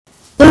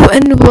Hello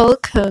and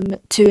welcome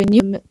to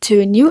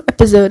a new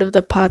episode of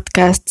the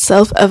podcast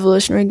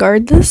Self-Evolution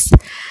Regardless.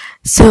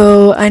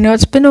 So I know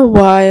it's been a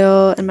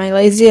while and my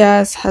lazy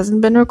ass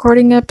hasn't been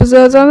recording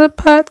episodes on the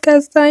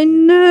podcast. I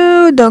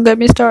know, don't get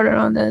me started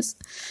on this.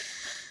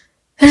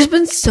 There's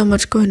been so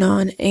much going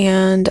on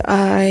and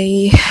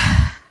I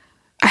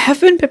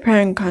have been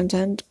preparing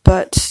content,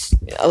 but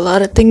a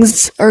lot of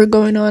things are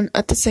going on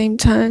at the same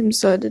time,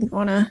 so I didn't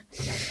want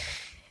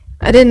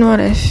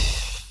to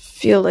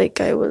feel like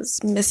I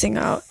was missing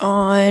out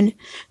on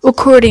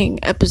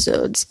recording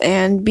episodes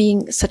and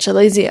being such a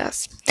lazy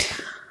ass.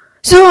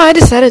 So I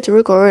decided to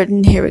record,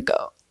 and here we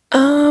go.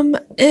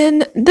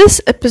 In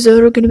this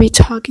episode, we're going to be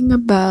talking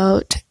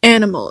about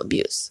animal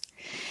abuse.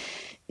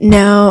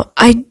 Now,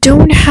 I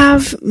don't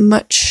have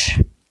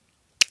much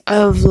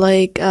of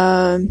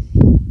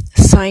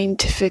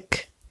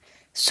scientific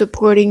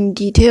supporting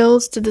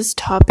details to this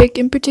topic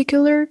in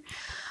particular,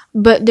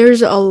 but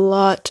there's a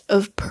lot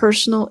of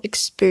personal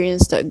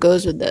experience that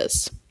goes with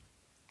this.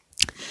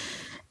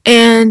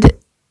 And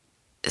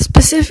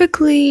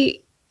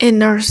specifically in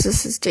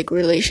narcissistic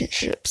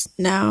relationships.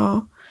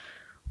 Now,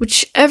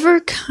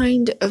 whichever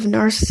kind of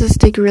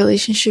narcissistic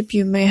relationship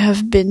you may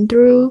have been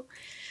through,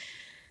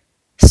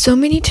 so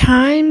many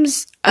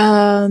times,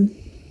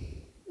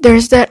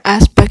 there's that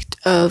aspect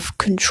of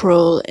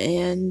control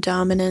and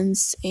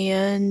dominance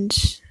and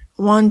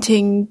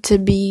wanting to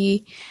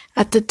be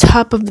at the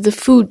top of the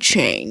food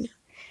chain,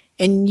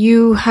 and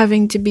you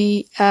having to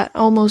be at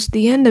almost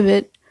the end of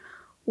it,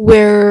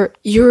 where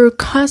you're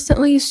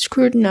constantly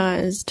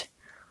scrutinized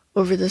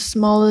over the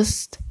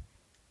smallest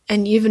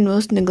and even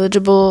most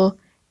negligible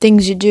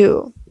things you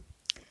do.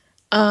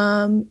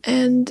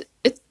 And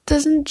it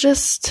doesn't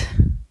just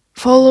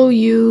follow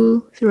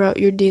you throughout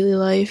your daily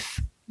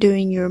life,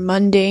 doing your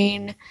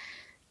mundane,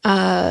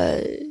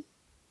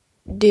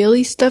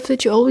 daily stuff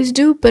that you always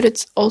do, but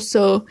it's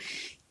also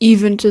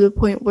even to the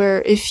point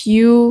where if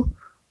you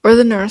or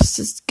the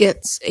narcissist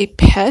gets a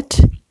pet,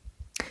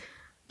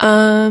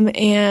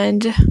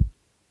 and,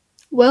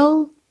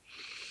 well,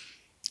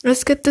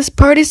 let's get this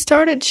party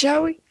started,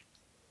 shall we?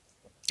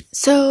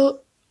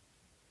 So,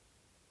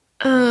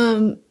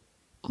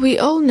 we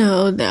all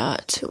know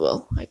that,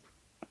 well, I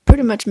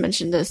pretty much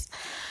mentioned this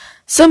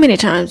so many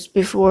times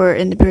before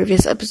in the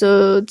previous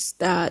episodes,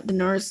 that the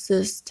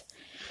narcissist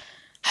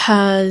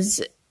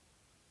has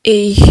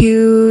a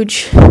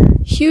huge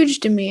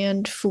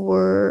demand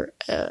for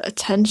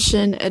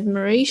attention,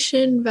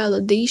 admiration,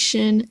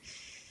 validation,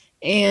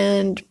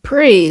 and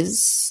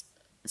praise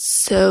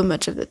so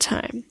much of the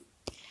time.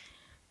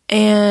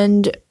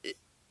 And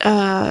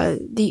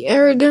the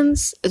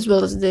arrogance as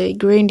well as the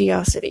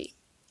grandiosity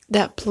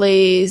that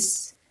play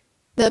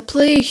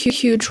a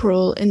huge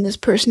role in this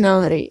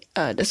personality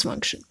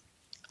dysfunction.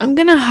 I'm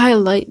gonna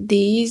highlight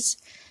these.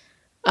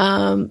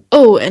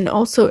 And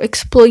also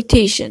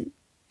exploitation.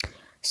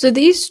 So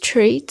these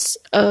traits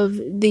of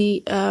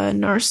the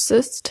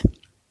narcissist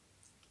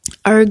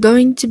are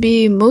going to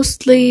be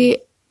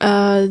mostly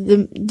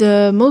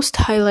the most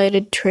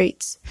highlighted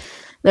traits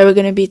that we're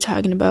going to be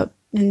talking about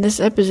in this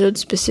episode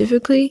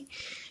specifically,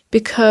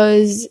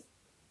 because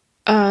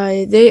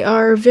they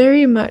are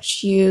very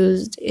much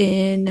used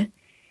in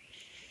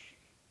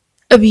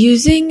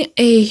abusing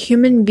a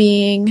human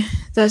being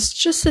that's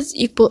just as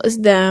equal as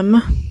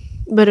them,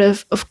 but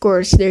of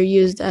course they're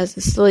used as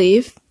a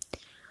slave,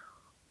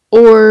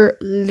 or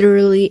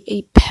literally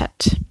a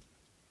pet.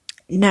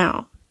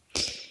 Now,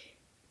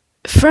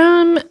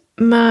 from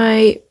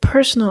my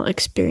personal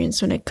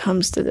experience when it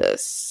comes to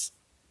this,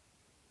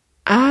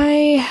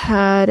 I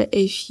had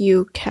a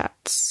few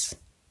kittens,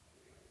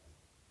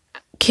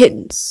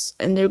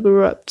 and they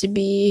grew up to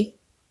be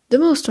the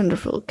most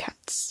wonderful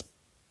cats.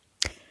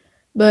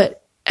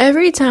 But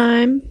every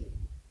time,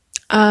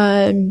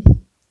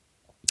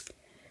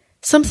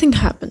 something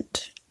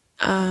happened.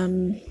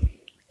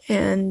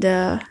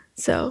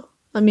 So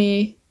let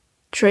me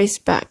trace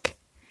back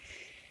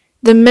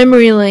the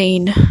memory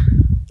lane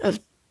of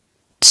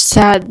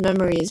sad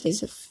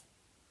memories of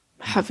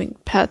having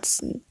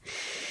pets.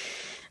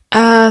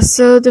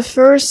 So the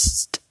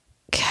first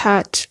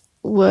cat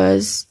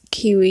was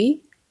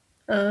Kiwi.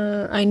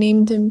 I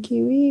named him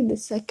Kiwi. The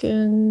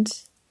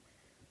second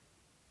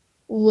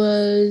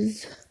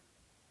was,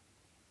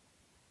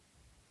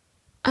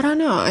 I don't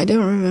know, I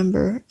don't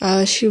remember.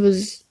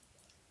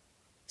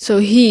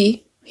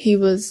 He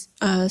was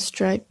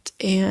striped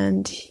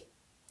and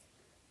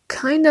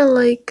kinda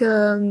like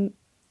the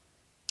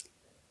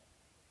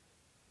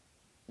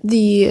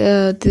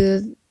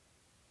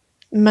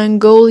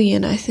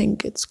Mongolian, I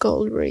think it's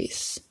called,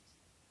 race.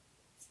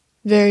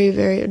 Very,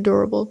 very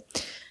adorable.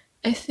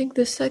 I think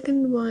the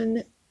second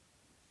one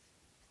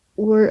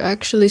were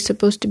actually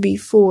supposed to be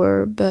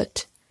 4,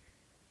 but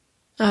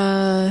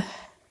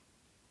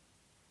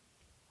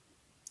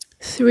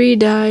 3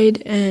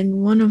 died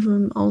and one of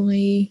them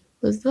only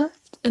was left.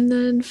 And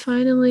then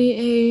finally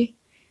a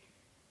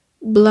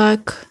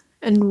black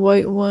and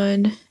white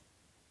one.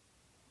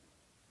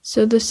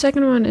 So the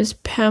second one is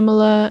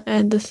Pamela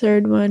and the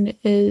third one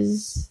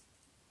is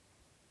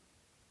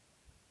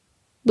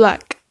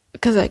Black,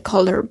 because I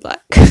called her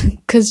Black,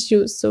 because she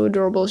was so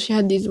adorable. She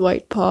had these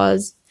white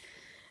paws,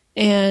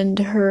 and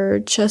her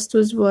chest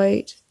was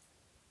white,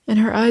 and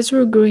her eyes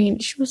were green.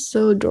 She was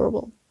so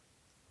adorable.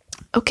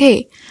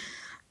 Okay,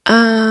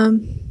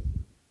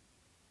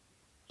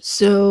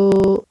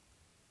 so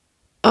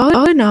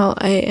all in all,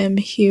 I am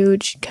a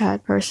huge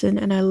cat person,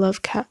 and I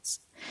love cats.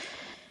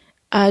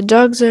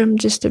 Dogs, I'm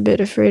just a bit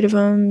afraid of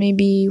them.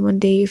 Maybe one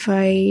day if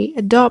I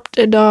adopt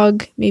a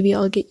dog, maybe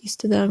I'll get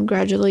used to them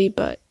gradually,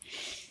 but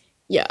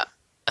yeah.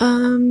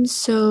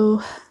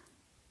 So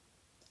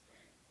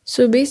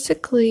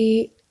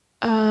basically,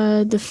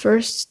 the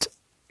first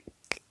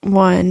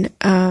one,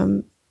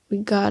 we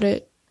got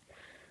it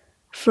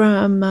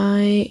from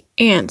my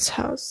aunt's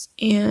house,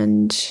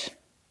 and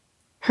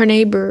her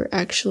neighbor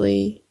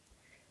actually,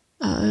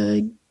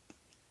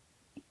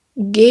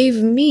 gave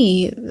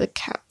me the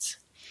cat,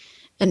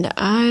 and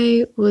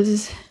I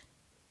was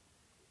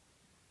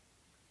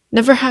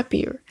never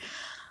happier.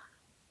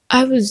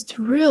 I was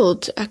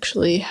thrilled to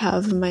actually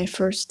have my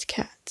first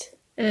cat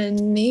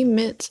and name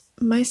it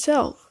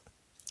myself.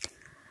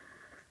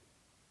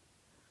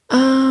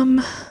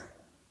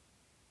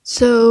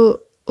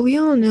 So we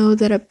all know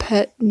that a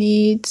pet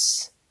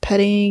needs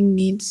petting,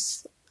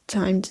 needs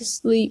time to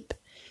sleep,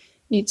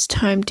 needs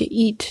time to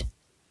eat,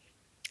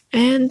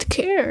 and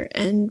care,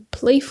 and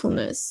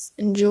playfulness,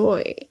 and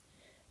joy.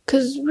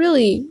 'Cause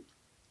really,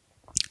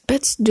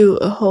 pets do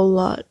a whole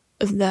lot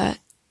of that,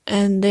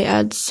 and they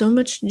add so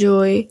much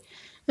joy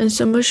and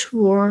so much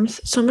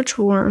warmth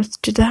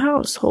to the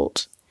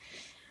household.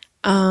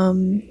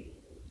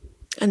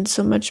 And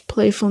so much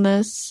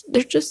playfulness.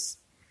 They're just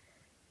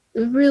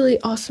really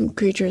awesome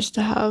creatures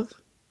to have.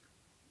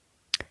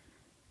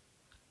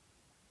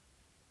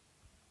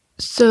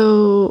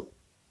 So,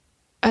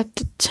 at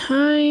the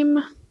time,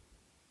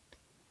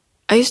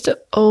 I used to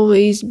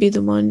always be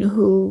the one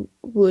who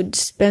would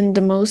spend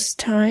the most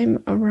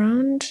time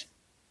around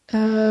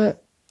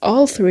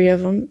all three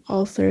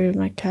of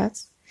my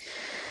cats.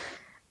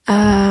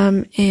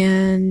 And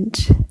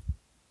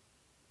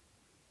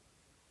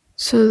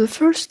so the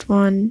first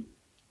one,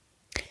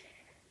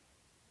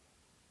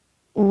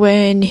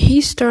 when he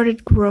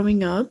started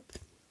growing up,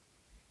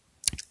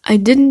 I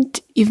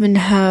didn't even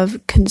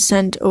have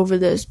consent over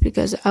this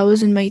because I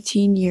was in my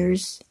teen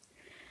years.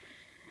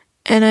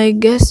 And I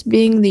guess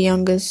being the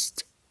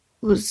youngest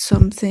was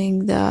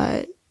something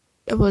that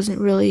I wasn't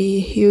really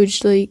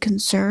hugely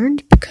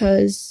concerned,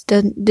 because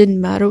it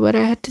didn't matter what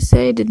I had to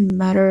say, it didn't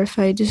matter if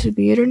I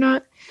disagreed or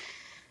not.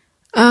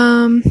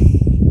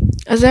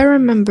 As I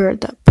remember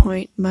at that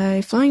point,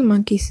 my flying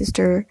monkey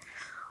sister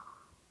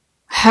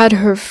had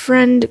her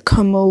friend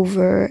come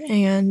over,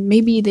 and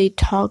maybe they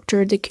talked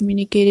or they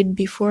communicated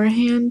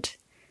beforehand,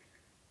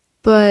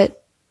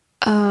 but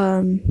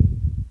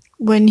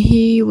when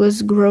he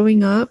was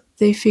growing up,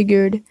 they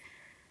figured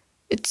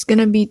it's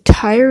gonna be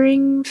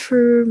tiring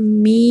for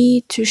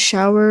me to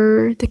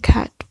shower the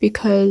cat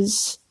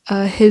because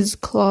his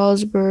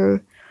claws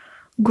were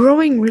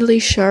growing really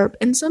sharp,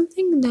 and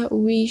something that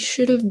we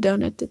should have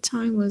done at the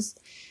time was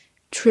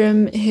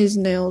trim his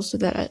nails so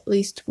that at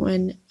least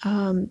when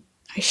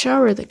I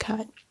shower the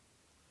cat,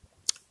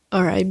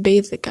 or I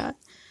bathe the cat,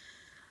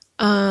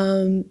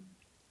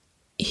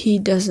 he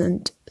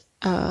doesn't,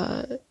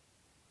 how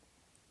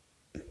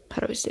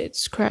do I say it,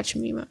 scratch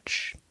me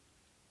much.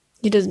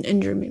 He doesn't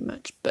injure me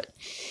much, but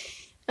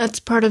that's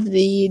part of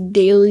the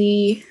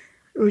daily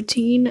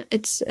routine.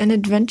 It's an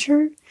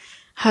adventure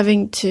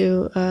having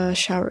to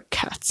shower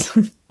cats.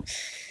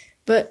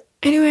 But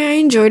anyway, I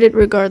enjoyed it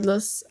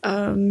regardless.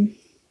 The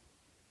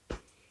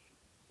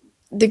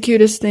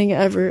cutest thing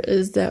ever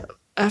is that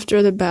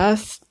after the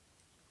bath,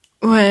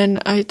 when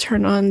I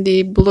turn on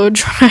the blow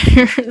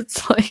dryer,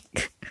 it's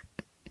like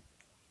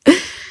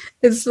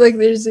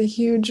there's a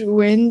huge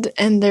wind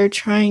and they're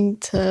trying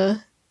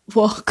to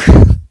walk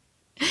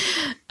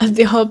at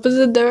the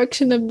opposite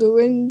direction of the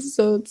wind,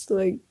 so it's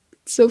like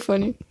so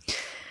funny.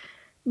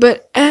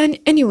 But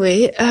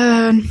anyway,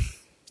 and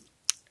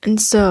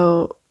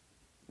so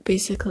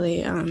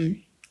basically,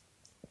 I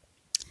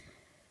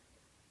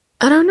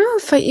don't know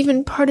if I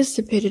even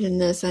participated in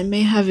this. I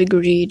may have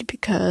agreed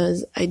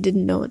because I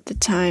didn't know at the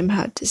time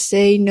how to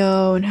say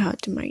no and how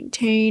to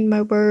maintain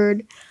my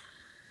word.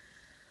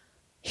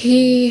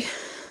 He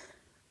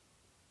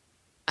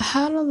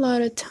had a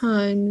lot of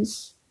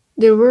times,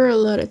 there were a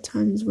lot of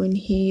times when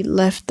he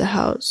left the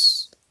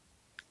house.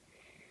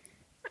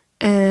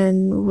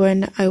 And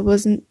when I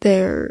wasn't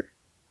there,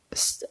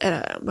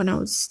 when I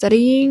was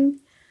studying,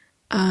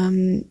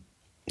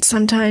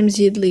 sometimes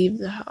he'd leave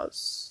the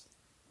house.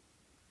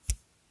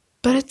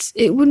 But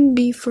it wouldn't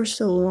be for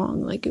so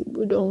long. Like, it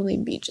would only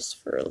be just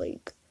for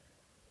like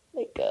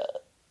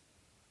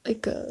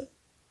a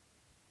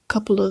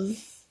couple of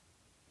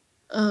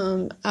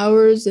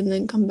hours and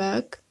then come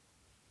back,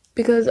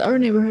 because our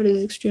neighborhood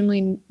is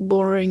extremely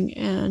boring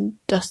and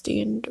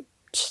dusty and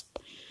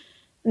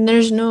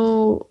there's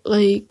no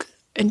like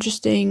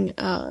interesting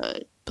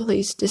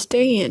place to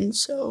stay in.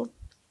 So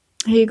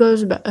he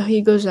goes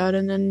out,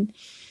 and then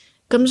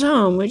comes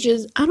home, which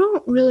is, I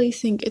don't really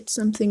think it's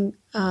something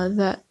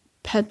that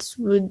pets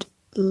would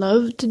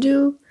love to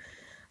do,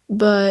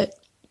 but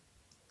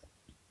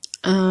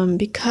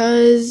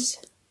because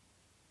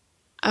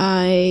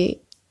I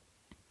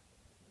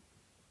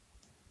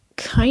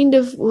kind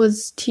of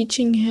was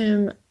teaching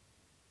him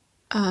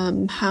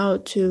how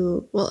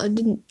to, well, I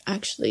didn't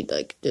actually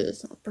do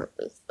this on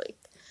purpose.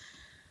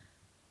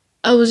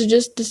 I was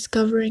just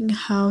discovering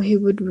how he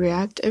would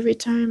react every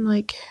time.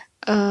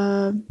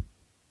 I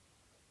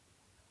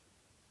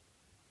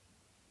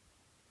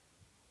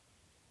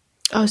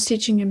was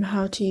teaching him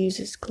how to use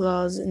his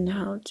claws and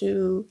how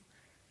to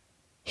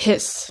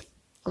hiss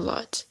a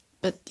lot,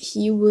 but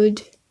he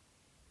would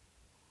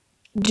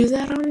do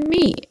that on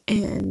me,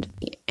 and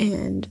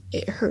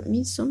it hurt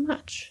me so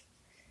much,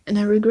 and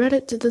I regret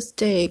it to this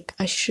day.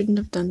 I shouldn't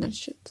have done that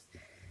shit.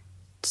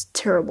 It's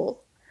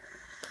terrible.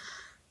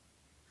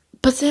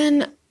 But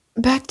then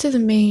back to the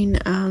main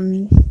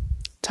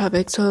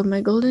topic. So I'm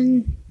a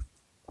golden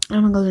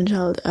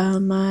child.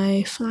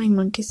 My flying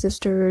monkey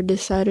sister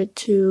decided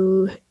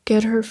to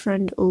get her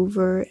friend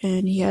over,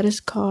 and he had his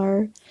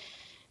car,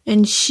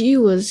 and she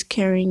was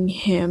carrying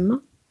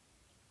him.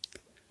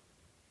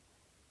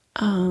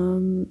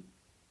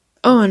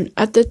 And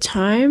at the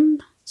time,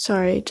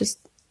 sorry,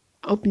 just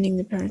opening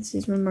the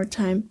parentheses one more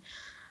time.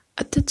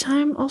 At the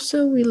time,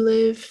 also, we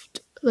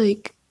lived,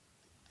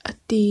 at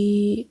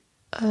the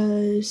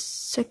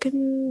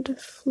second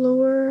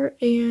floor,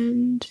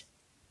 and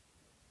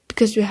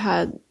because we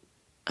had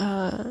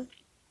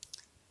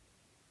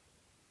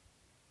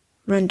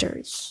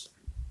renters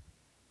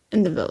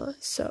in the villa,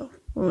 so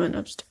we went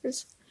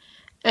upstairs.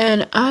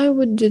 And I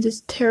would do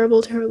this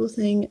terrible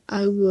thing.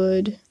 I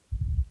would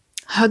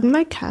hug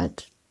my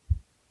cat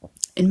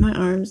in my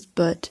arms,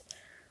 but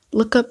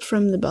look up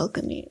from the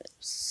balcony.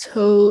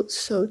 So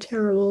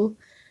terrible.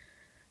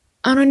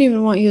 I don't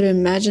even want you to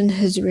imagine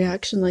his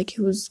reaction. He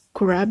was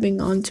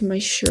grabbing onto my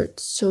shirt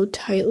so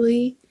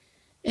tightly,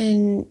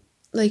 and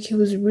he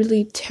was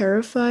really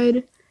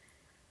terrified.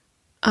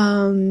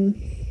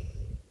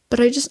 But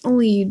I just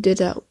only did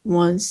that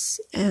once,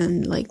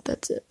 and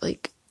that's it.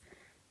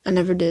 I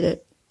never did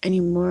it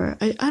anymore.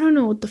 I don't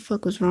know what the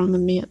fuck was wrong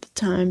with me at the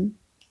time.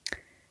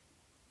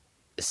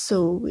 It's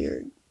so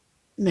weird.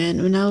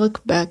 Man, when I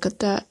look back at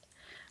that,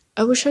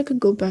 I wish I could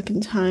go back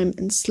in time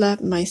and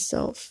slap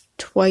myself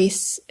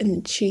twice in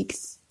the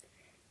cheeks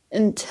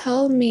and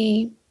tell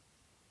me,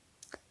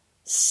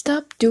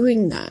 stop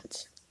doing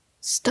that.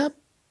 Stop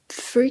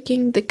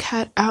freaking the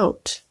cat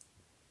out.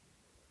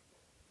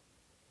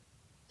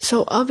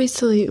 So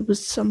obviously it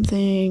was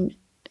something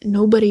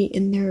nobody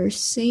in their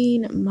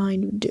sane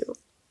mind would do.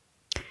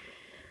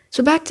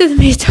 So back to the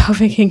main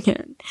topic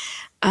again.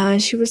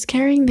 She was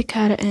carrying the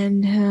cat,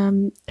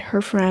 and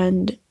her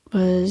friend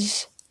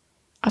was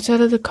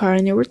outside of the car,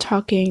 and they were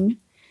talking,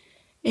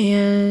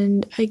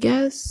 and I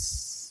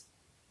guess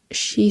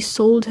she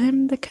sold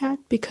him the cat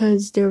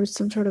because there was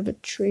some sort of a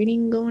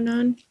trading going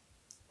on.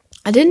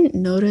 I didn't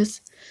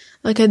notice,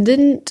 I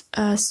didn't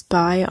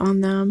spy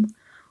on them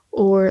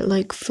or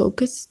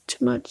focus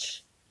too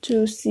much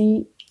to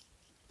see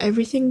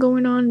everything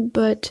going on,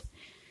 but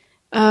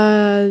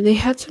they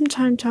had some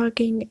time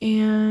talking,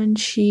 and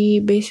she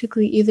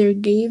basically either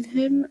gave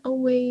him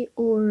away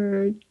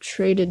or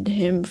traded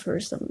him for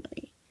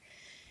somebody.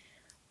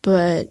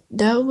 But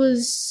that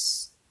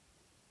was,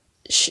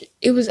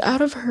 it was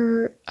out of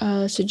her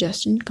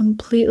suggestion,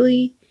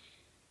 completely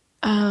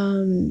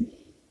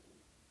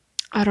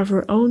out of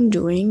her own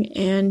doing,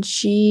 and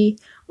she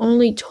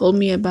only told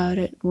me about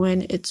it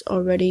when it's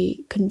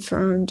already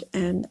confirmed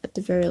and at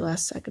the very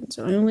last second.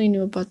 So I only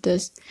knew about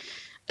this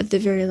at the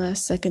very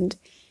last second,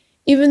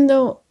 even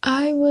though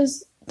I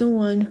was the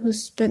one who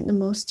spent the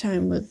most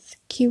time with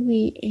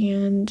Kiwi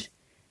and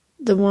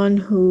the one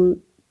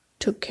who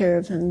took care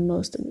of him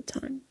most of the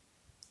time.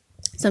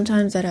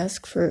 Sometimes I'd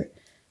ask for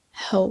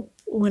help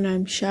when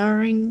I'm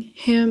showering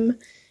him,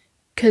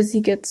 because he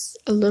gets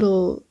a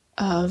little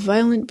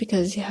violent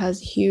because he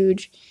has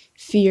huge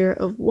fear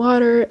of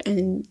water,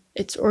 and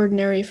it's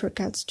ordinary for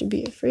cats to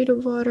be afraid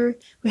of water.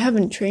 We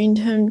haven't trained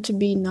him to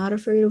be not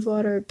afraid of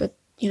water, but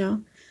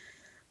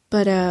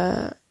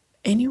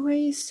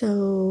anyway,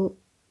 so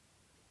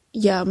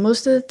yeah,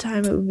 most of the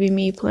time it would be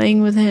me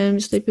playing with him,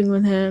 sleeping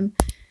with him,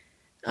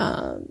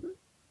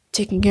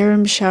 taking care of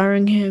him,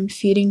 showering him,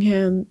 feeding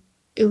him.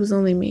 It was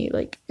only me,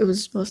 it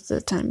was most of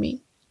the time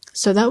me.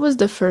 So that was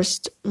the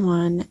first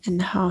one,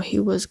 and how he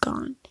was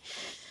gone.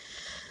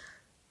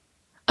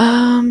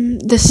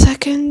 The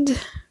second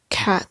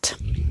cat,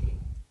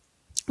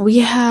 we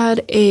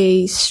had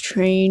a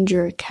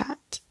stranger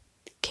cat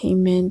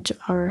came into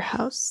our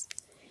house,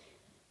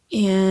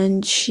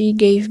 and she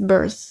gave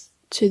birth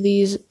to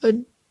these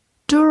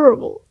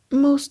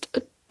most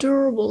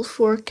adorable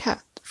four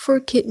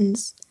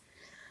kittens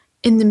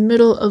in the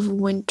middle of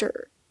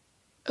winter.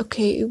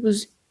 Okay, it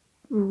was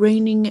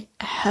raining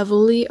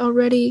heavily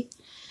already,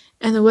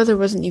 and the weather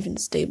wasn't even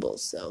stable.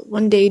 So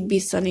one day it'd be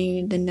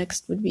sunny, the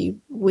next would be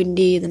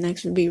windy, the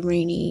next would be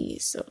rainy.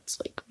 So it's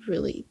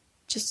really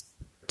just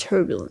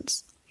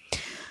turbulence.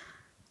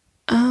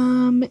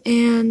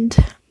 And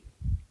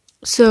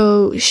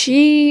so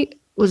she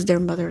was their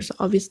mother, so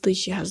obviously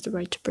she has the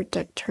right to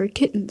protect her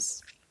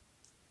kittens.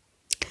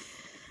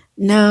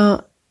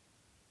 Now,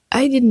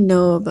 I didn't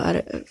know about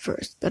it at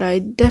first, but I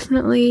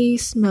definitely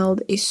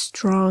smelled a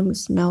strong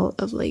smell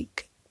of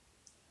like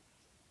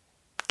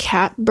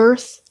cat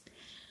birth.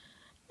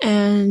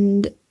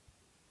 And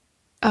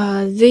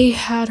they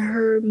had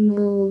her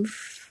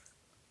move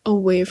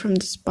away from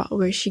the spot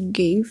where she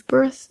gave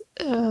birth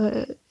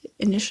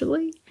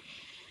initially.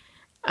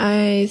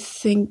 I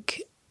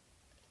think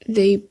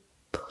they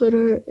put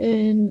her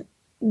in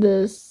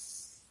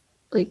this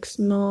like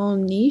small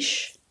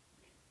niche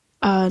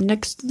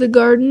next to the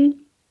garden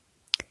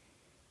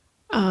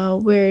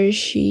where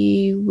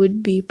she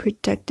would be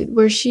protected,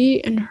 where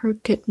she and her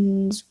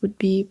kittens would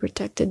be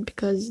protected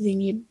because they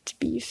needed to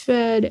be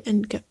fed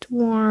and kept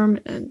warm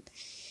and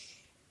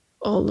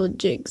all the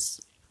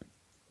jigs.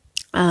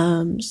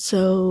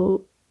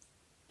 So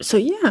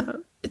yeah,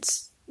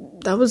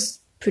 that was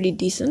pretty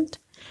decent.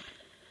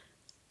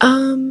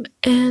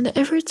 And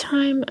every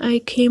time I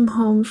came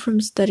home from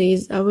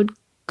studies, I would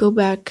go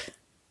back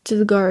to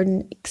the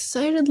garden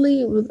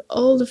excitedly with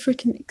all the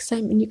freaking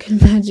excitement you can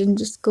imagine.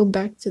 Just go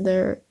back to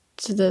their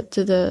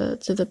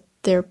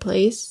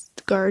place,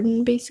 the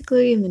garden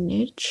basically, in the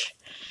niche,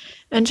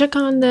 and check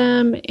on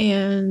them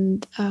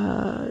and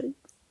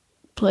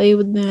play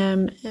with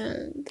them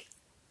and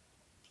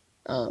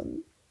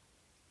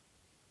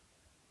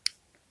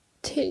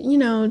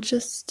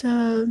just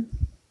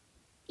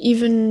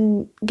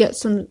even get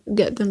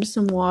them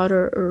some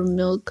water or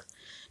milk,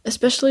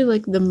 especially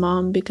like the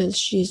mom, because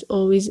she's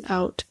always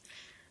out.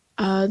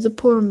 The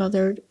poor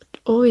mother,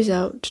 always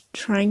out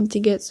trying to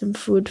get some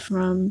food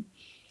from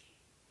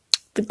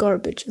the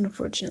garbage,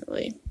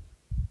 unfortunately.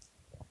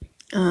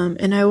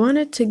 And I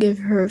wanted to give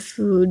her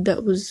food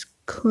that was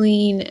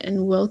clean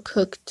and well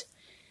cooked,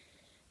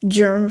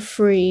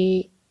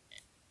 germ-free,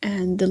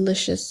 and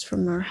delicious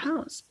from our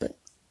house, but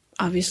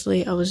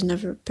obviously I was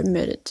never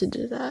permitted to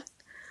do that,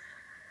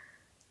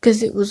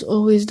 because it was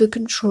always the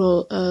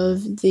control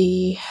of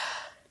the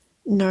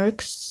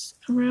narcs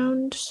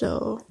around,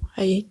 so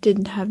I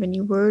didn't have any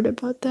word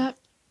about that.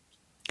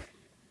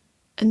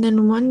 And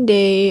then one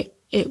day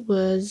it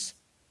was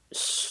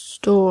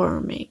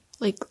storming,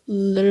 like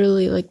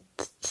literally like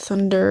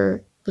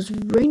thunder. It was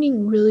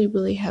raining really,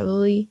 really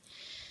heavily,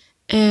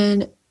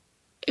 and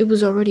it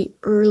was already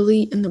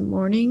early in the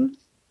morning.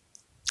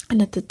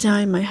 And at the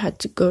time, I had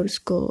to go to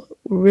school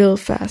real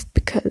fast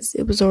because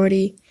it was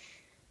already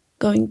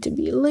going to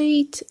be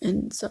late,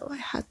 and so I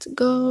had to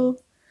go.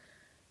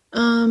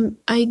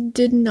 I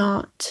did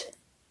not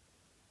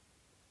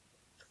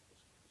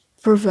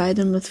provide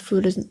them with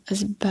food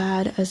as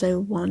bad as I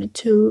wanted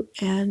to,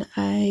 and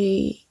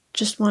I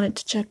just wanted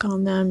to check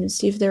on them and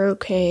see if they're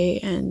okay,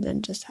 and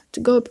then just had to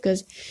go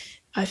because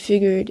I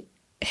figured,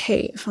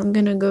 hey, if I'm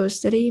gonna go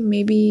study,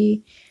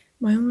 maybe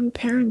my own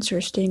parents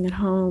are staying at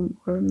home,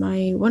 or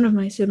one of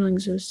my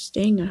siblings who's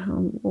staying at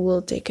home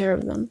will take care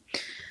of them.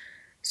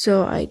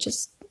 So I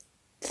just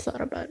thought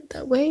about it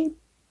that way.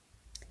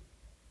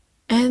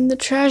 And the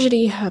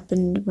tragedy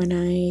happened when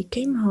I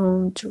came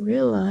home to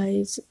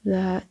realize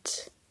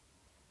that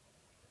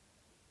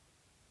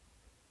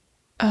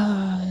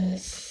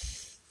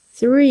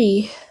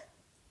three,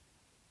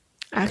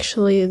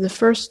 actually the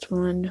first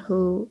one,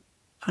 who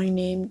I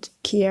named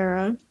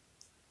Kiara,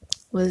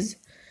 was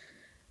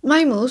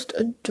my most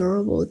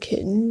adorable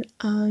kitten.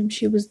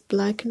 She was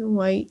black and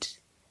white,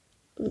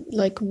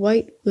 like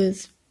white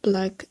with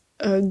black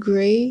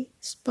gray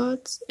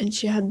spots, and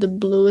she had the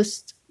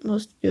bluest,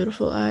 most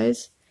beautiful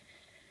eyes.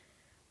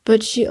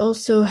 But she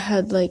also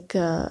had like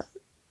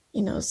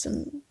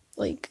some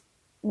like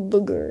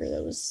booger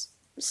that was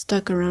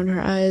stuck around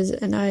her eyes,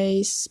 and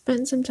I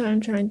spent some time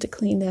trying to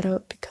clean that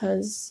up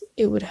because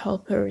it would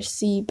help her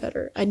see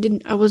better. I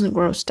wasn't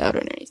grossed out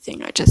or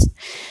anything.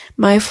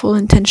 My full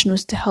intention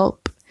was to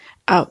help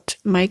out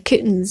my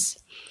kittens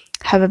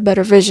have a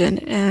better vision,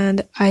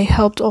 and I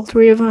helped all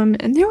three of them,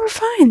 and they were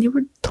fine. They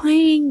were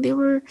playing, they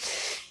were,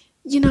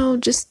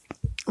 just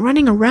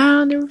running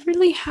around. They were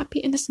really happy,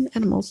 innocent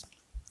animals.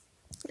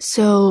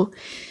 So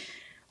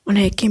when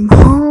I came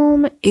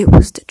home, it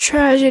was the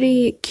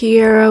tragedy.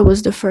 Kiara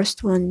was the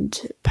first one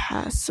to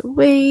pass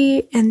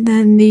away, and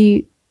then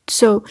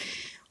so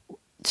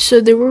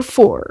there were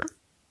four.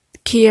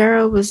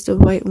 Kiara was the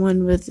white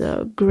one with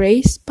the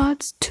gray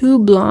spots, two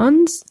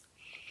blondes,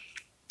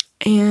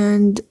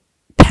 and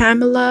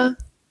Pamela,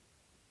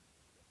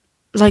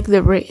 like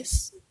the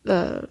race,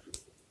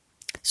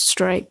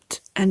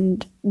 striped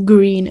and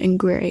green and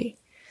gray.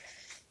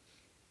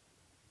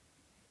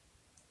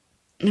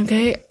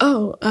 Okay.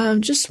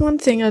 Just one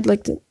thing I'd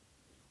like to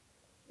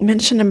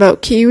mention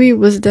about Kiwi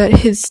was that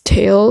his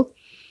tail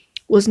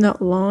was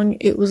not long.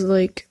 It was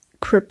like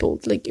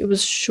crippled, like it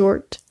was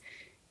short,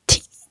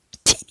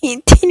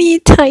 teeny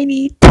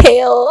tiny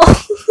tail.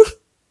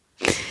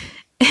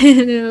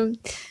 And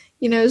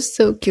it was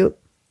so cute.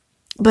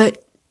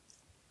 But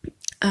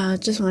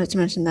just wanted to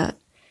mention that.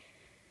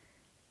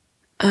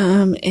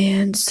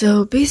 And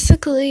so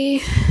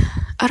basically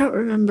I don't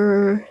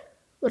remember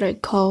what I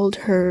called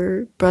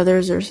her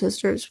brothers or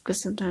sisters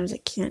because sometimes I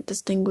can't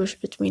distinguish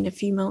between a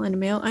female and a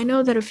male. I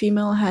know that a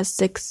female has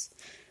 6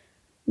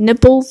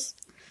 nipples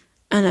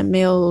and a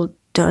male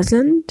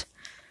doesn't.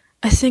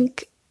 I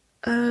think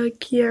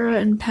Kiara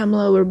and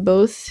Pamela were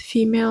both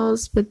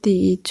females, but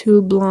the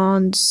 2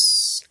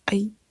 blondes,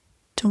 I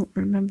don't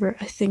remember.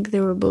 I think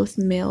they were both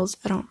males.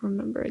 I don't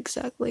remember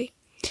exactly.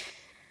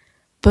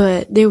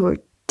 But they were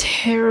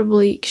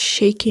terribly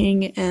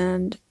shaking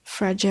and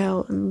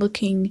fragile and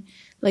looking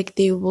like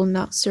they will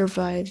not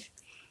survive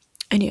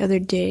any other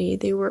day.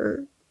 They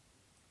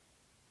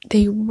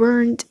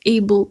weren't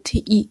able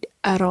to eat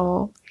at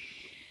all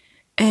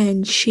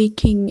and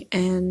shaking,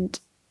 and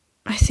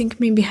I think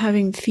maybe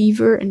having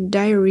fever and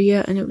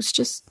diarrhea, and it was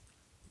just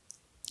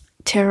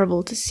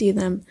terrible to see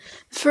them.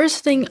 The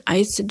first thing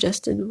I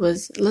suggested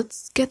was,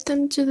 let's get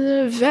them to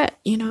the vet,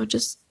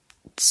 just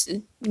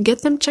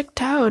get them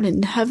checked out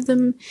and have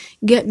them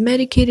get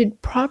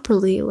medicated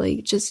properly.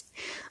 Like, just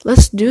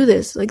let's do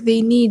this. Like,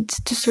 they need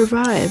to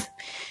survive.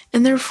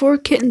 And there are 4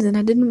 kittens, and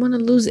I didn't want to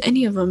lose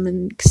any of them.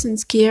 And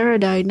since Kiara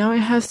died, now I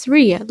have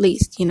 3 at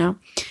least,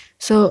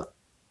 So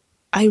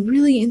I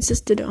really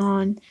insisted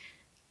on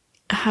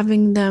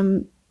having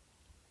them,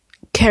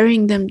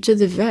 carrying them to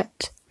the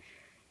vet,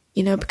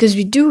 because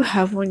we do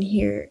have one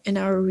here in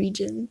our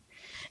region.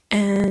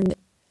 And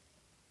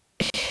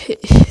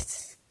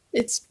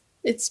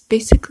it's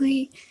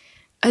basically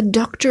a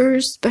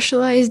doctor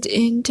specialized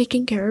in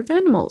taking care of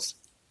animals.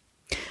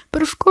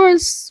 But of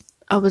course,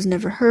 I was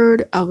never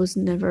heard. I was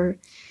never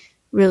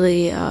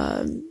really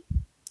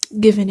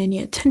given any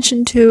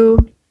attention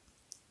to.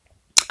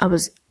 I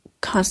was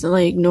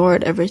constantly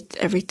ignored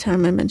every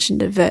time I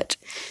mentioned a vet.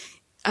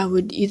 I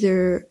would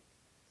either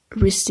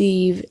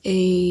receive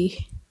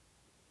a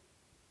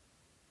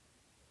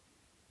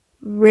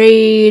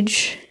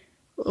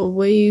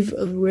wave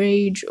of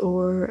rage,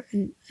 or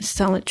a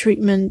silent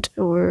treatment,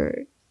 or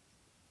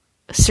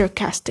a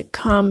sarcastic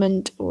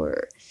comment,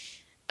 or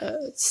a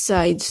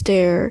side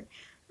stare,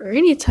 or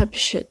any type of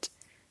shit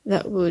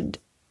that would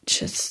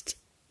just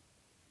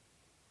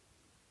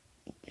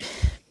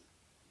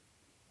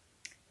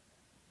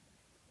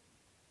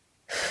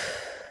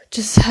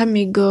have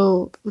me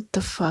go, what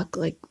the fuck,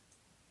 like,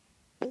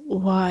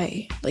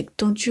 why? Like,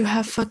 don't you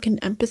have fucking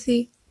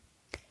empathy?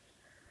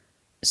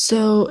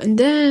 So, and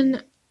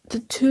then the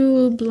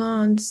 2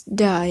 blondes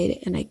died,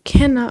 and I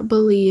cannot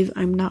believe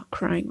I'm not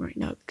crying right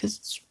now because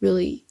it's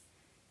really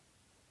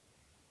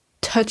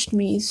touched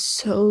me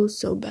so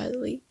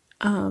badly.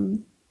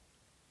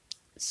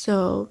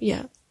 So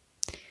yeah.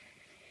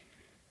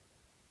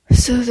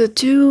 So the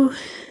 2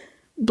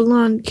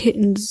 blonde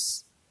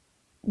kittens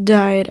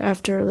died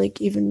after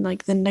even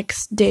the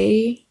next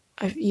day,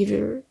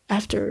 either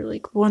after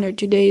 1 or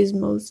 2 days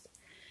most.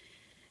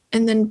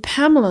 And then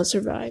Pamela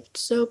survived.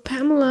 So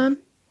Pamela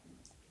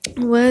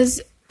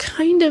was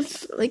kind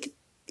of a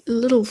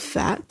little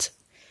fat,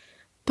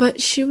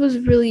 but she was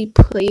really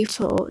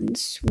playful and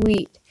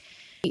sweet.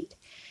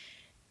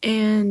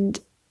 And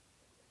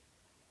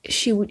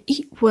she would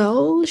eat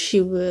well. She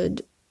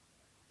would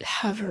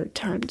have her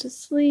time to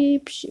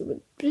sleep. She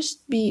would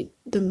just be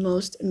the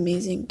most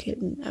amazing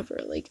kitten ever.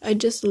 I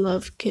just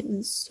love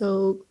kittens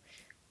so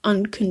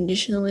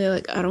unconditionally.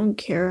 I don't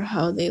care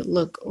how they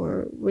look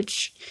or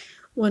which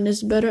one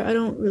is better. I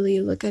don't really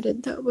look at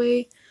it that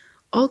way.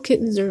 All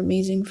kittens are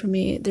amazing for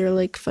me. They're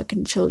like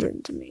fucking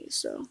children to me.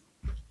 So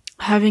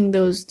having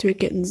those 3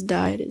 kittens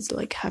died is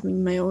like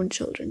having my own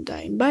children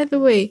die. And by the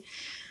way,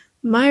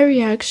 my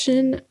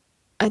reaction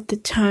at the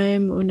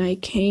time when I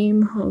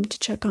came home to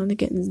check on the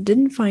kittens,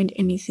 didn't find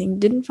anything,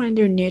 didn't find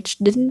their niche,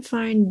 didn't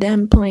find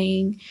them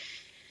playing.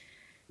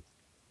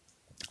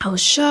 I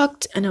was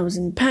shocked and I was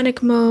in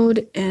panic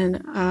mode,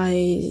 and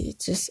I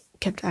just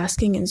kept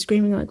asking and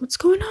screaming what's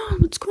going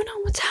on? What's going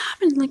on? What's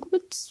happened?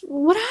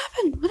 What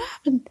happened? What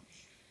happened?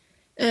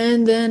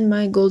 And then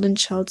my golden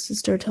child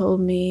sister told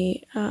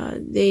me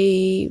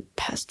they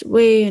passed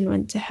away and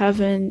went to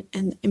heaven,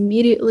 and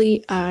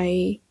immediately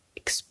I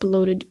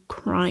exploded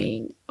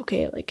crying.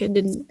 Okay, I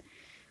didn't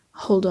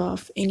hold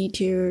off any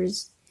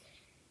tears.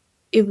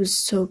 It was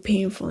so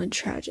painful and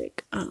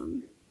tragic.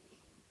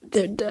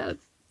 Their death.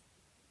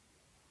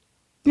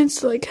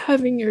 It's like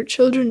having your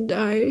children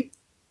die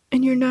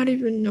and you're not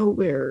even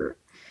aware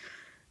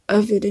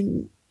of it,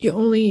 and you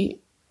only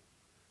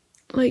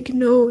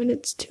know when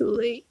it's too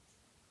late.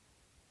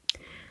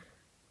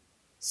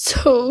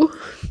 So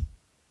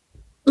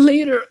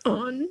later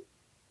on,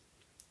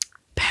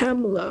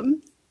 Pamela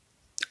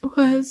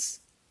was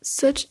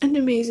such an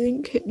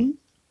amazing kitten.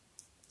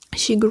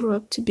 She grew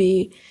up to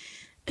be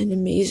an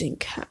amazing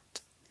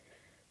cat,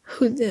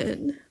 who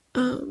then,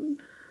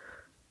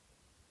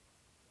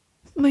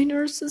 my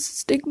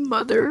narcissistic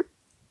mother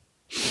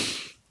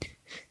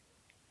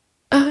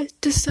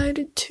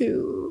decided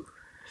to,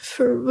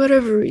 for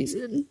whatever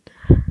reason,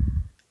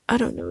 I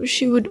don't know,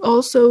 she would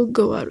also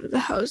go out of the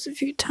house a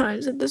few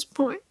times at this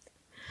point.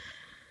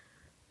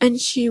 And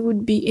she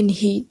would be in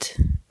heat,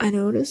 I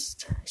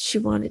noticed. She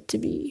wanted to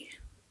be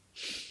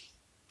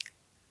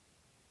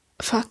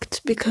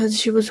fucked because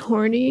she was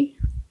horny.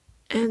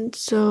 And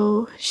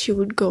so she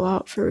would go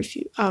out for a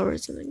few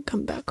hours and then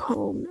come back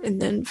home.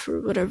 And then for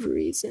whatever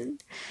reason,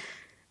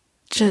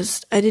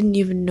 I didn't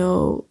even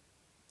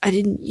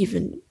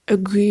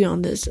agree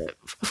on this,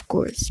 of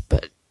course,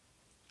 but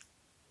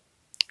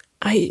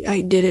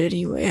I did it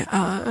anyway.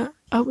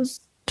 I was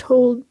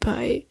told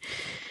by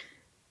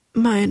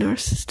my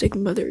narcissistic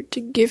mother to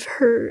give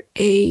her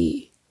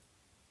a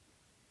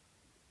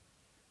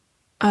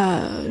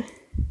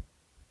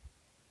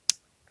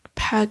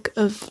pack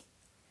of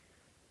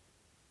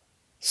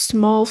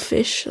small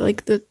fish,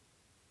 like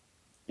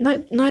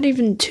not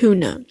even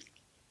tuna.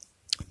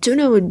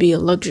 Tuna would be a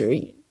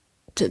luxury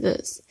to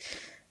this,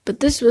 but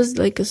this was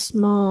like a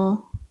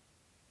small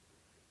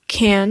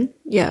can,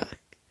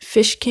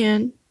 fish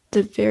can,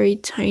 the very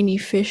tiny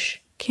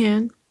fish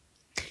can.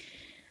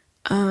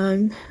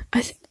 I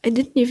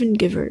didn't even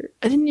give her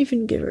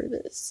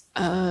this.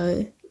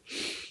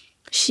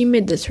 She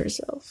made this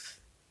herself.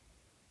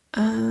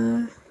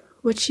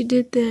 What she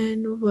did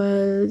then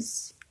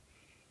was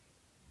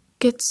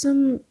get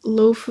some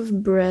loaf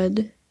of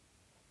bread,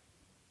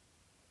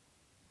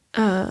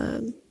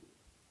 I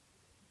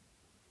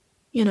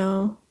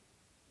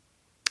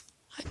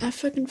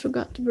fucking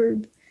forgot the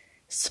verb.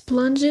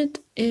 Splunge it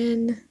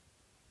in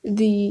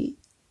the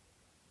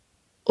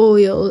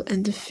oil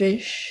and the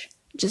fish.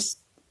 Just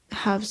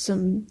have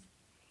some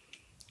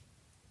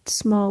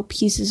small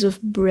pieces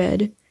of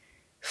bread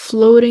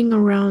floating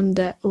around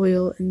that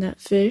oil and that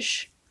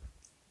fish.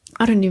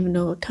 I don't even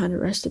know what kind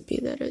of recipe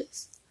that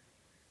is.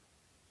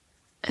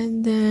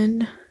 And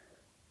then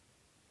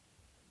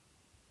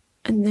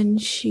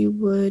she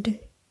would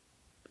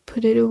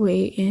put it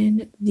away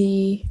in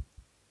the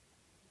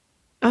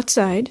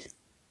outside.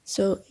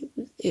 So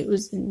it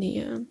was in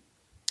the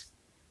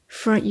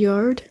front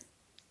yard.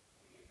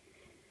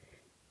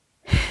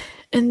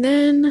 And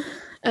then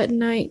at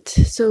night,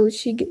 so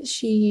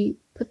she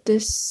put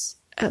this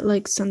at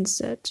like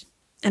sunset.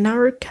 And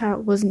our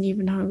cat wasn't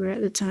even hungry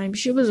at the time.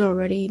 She was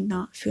already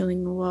not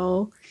feeling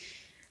well.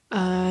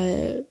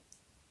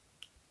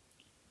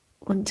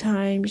 One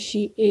time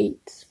she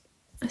ate,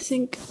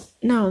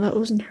 no, that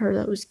wasn't her,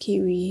 that was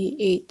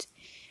Kiwi.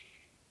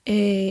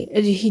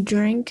 He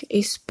drank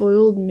a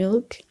spoiled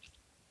milk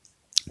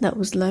that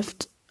was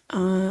left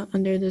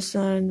under the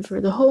sun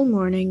for the whole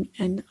morning,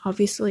 and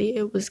obviously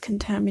it was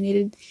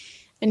contaminated,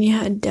 and he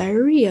had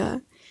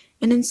diarrhea.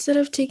 And instead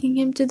of taking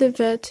him to the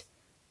vet,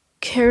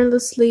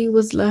 carelessly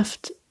was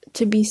left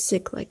to be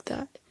sick like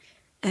that.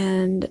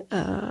 And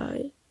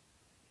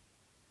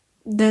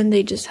then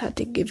they just had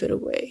to give it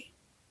away.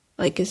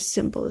 Like, as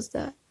simple as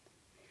that.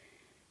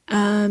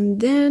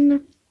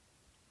 Then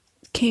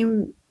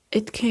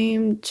it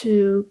came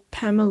to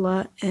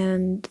Pamela,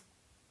 and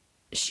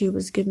she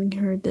was giving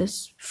her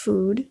this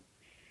food.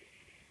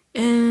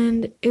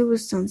 And it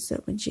was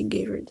sunset when she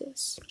gave her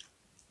this.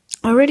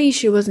 Already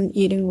she wasn't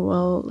eating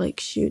well, like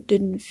she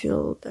didn't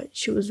feel that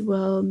she was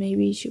well.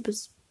 Maybe she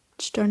was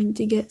starting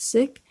to get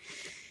sick.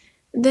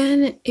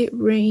 Then it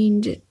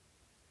rained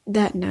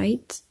that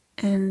night,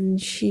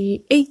 and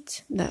she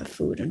ate that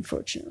food,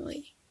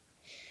 unfortunately.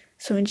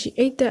 So when she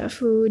ate that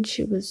food,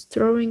 she was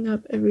throwing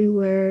up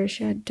everywhere.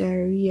 She had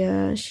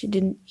diarrhea. She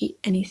didn't eat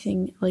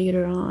anything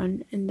later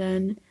on. And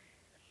then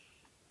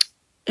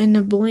in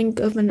the blink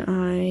of an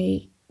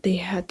eye, they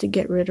had to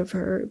get rid of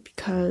her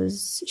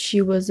because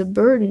she was a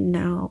burden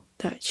now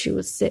that she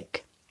was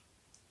sick.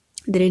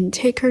 They didn't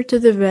take her to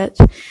the vet.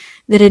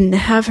 They didn't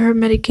have her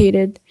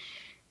medicated.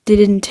 They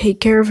didn't take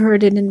care of her.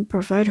 They didn't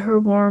provide her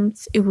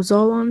warmth. It was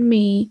all on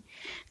me.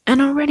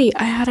 And already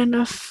I had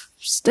enough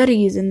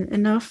studies and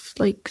enough,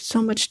 like,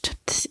 so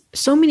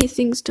many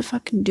things to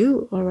fucking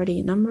do already.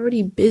 And I'm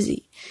already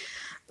busy.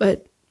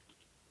 But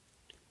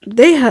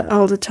they had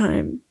all the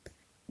time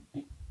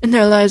in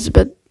their lives,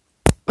 but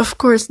of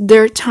course,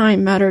 their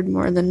time mattered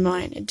more than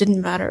mine. It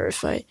didn't matter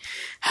if I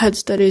had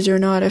studies or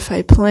not, if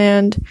I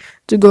planned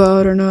to go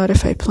out or not,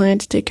 if I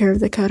planned to take care of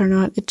the cat or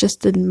not. It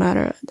just didn't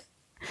matter.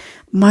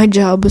 My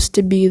job was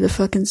to be the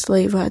fucking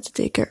slave. I had to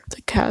take care of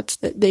the cats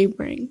that they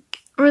bring.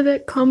 Or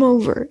that come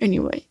over,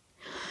 anyway.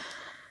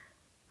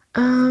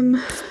 And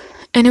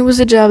it was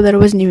a job that I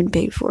wasn't even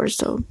paid for,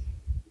 so,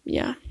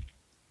 yeah.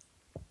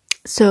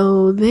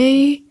 So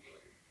they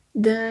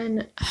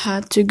then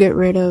had to get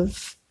rid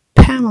of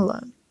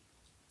Pamela.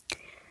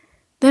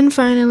 Then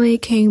finally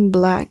came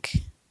Black,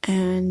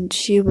 and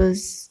she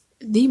was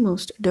the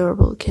most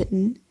adorable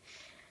kitten.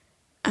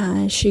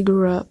 She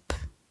grew up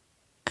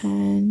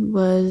and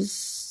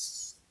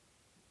was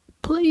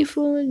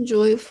playful and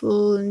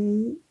joyful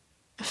and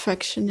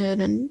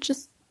affectionate and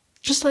just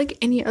like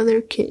any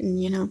other kitten,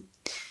 you know.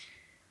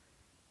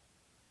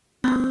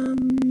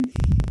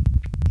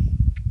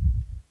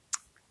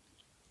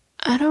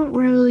 I don't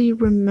really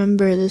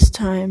remember this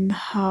time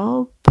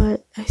how,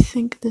 but I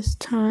think this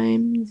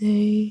time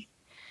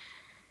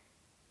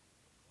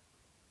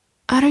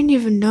I don't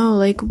even know,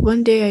 like,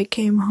 one day I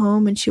came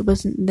home and she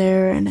wasn't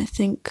there, and I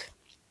think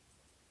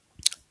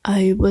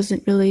I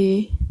wasn't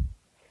really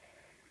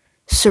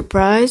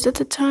surprised at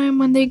the time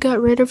when they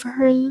got rid of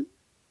her,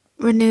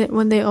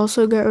 when they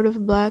also got rid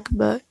of Black,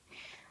 but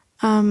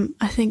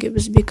I think it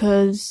was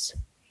because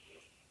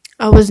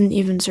I wasn't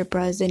even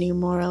surprised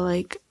anymore.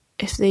 Like,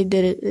 if they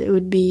did it, it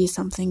would be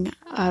something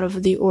out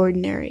of the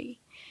ordinary.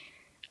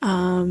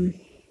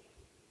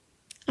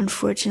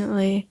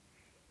 Unfortunately,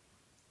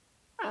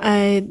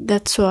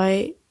 that's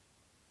why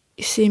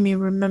you see me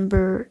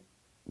remember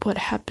what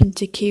happened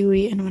to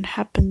Kiwi and what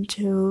happened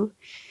to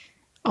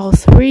all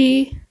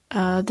three,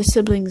 the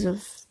siblings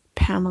of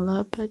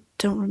Pamela, but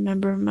don't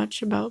remember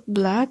much about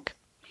Black.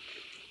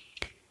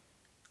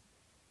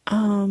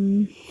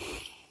 I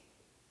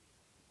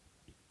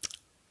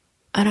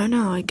don't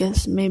know, I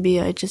guess maybe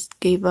I just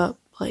gave up,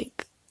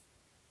 like,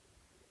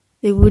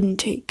 they wouldn't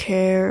take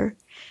care.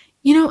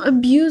 You know,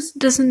 abuse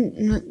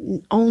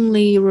doesn't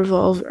only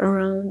revolve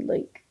around,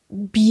 like,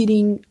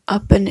 beating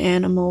up an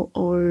animal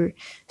or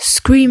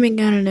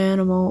screaming at an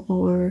animal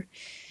or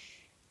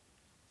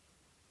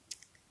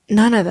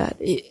none of that.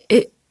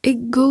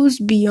 It goes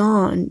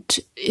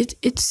beyond.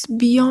 It's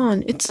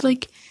beyond. It's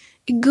like,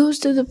 it goes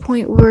to the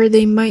point where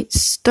they might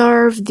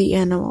starve the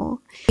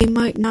animal. They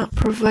might not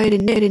provide a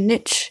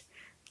niche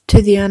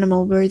to the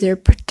animal where they're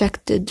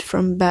protected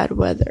from bad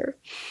weather.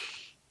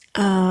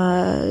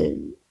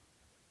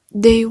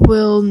 They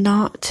will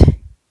not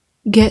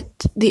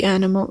get the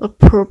animal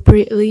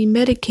appropriately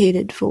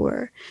medicated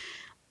for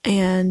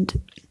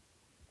and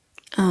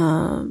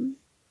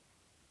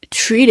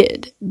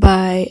treated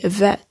by a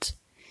vet.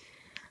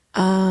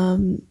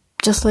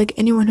 Just like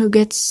anyone who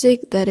gets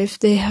sick, that if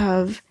they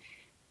have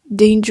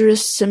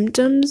dangerous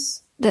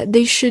symptoms, that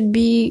they should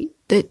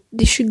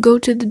go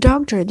to the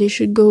doctor. They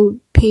should go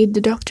pay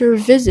the doctor a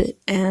visit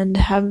and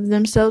have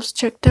themselves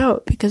checked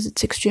out because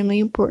it's extremely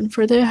important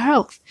for their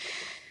health.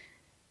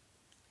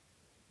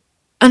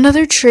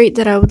 Another trait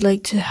that I would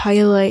like to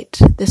highlight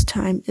this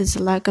time is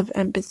lack of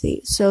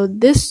empathy. So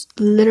this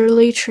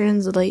literally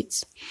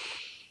translates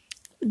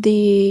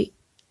the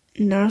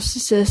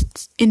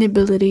narcissist's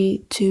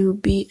inability to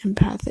be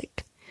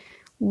empathic.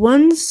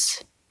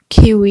 Once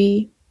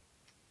Kiwi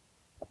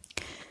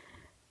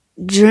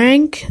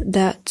drank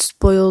that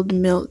spoiled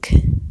milk,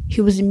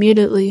 he was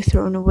immediately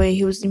thrown away.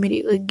 He was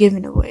immediately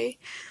given away.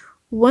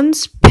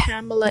 Once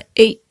Pamela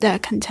ate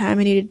that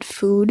contaminated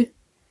food,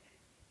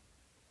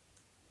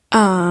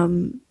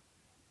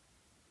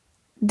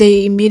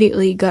 they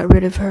immediately got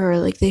rid of her.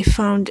 Like, they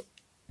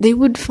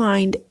would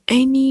find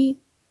any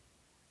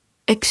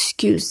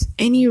excuse,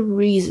 any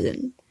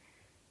reason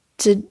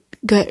to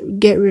get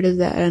rid of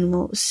that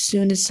animal as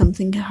soon as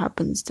something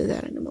happens to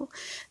that animal.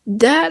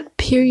 That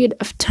period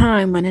of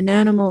time when an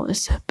animal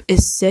is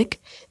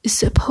sick is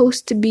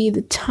supposed to be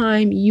the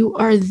time you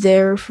are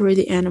there for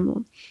the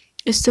animal.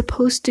 It's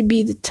supposed to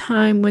be the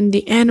time when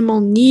the animal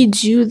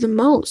needs you the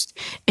most,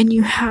 and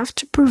you have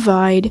to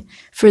provide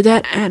for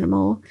that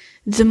animal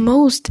the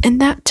most in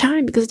that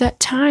time, because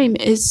that time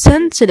is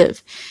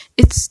sensitive.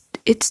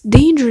 It's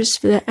dangerous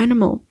for that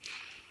animal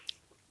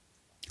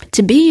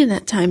to be in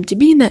that time, to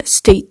be in that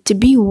state, to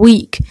be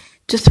weak,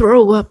 to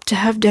throw up, to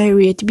have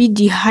diarrhea, to be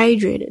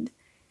dehydrated.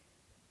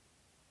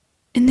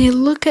 And they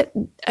look at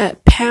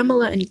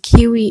Pamela and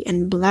Kiwi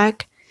and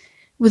Black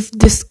with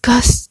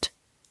disgust.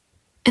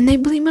 And they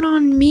blame it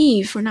on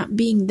me for not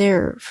being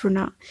there,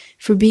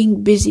 for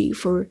being busy,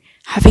 for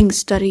having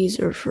studies,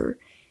 or for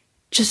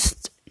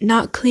just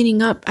not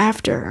cleaning up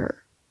after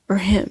her or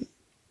him.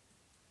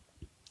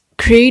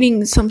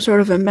 Creating some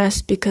sort of a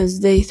mess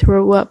because they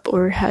throw up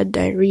or had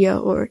diarrhea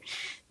or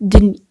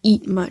didn't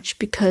eat much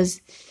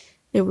because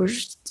they were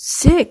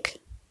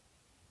sick.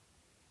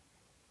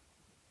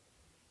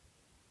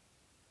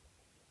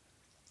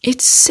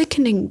 It's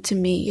sickening to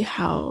me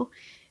how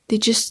they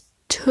just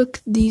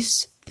took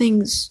these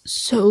things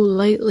so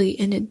lightly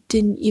and it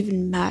didn't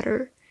even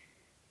matter.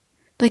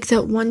 Like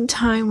that one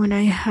time when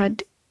I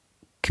had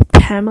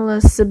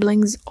Pamela's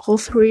siblings, all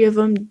three of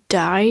them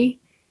die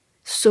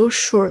so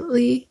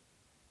shortly,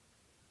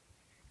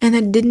 and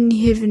I didn't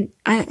even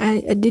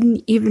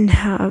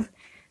have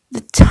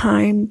the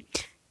time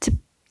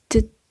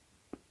to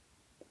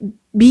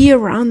be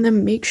around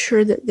them, make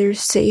sure that they're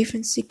safe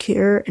and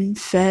secure and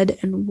fed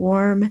and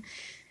warm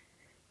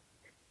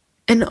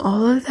and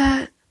all of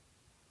that.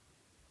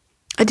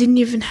 I didn't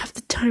even have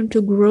the time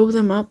to grow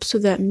them up so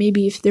that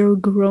maybe if they're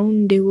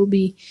grown, they will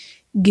be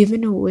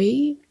given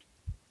away.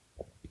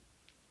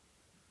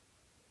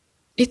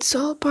 It's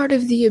all part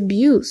of the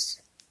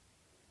abuse.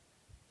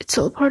 It's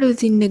all part of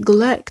the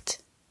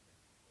neglect.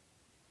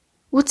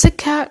 What's a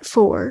cat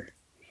for?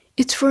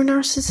 It's for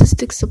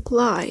narcissistic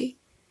supply.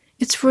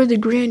 It's for the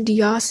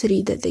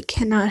grandiosity that they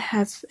cannot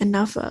have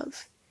enough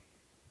of.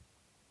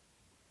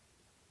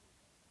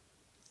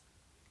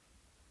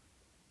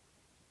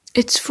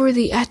 It's for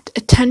the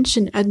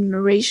attention,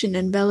 admiration,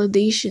 and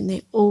validation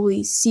they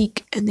always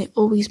seek and they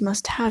always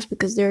must have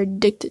because they're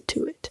addicted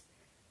to it.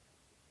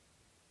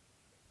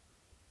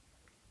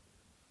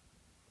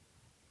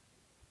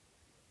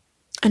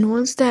 And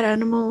once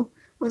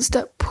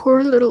that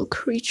poor little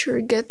creature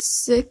gets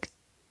sick,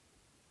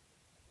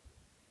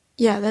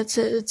 yeah, that's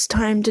it. It's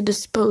time to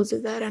dispose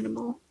of that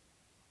animal.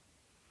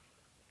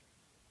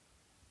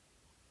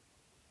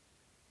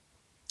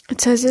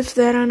 It's as if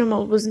that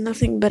animal was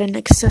nothing but an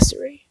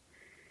accessory.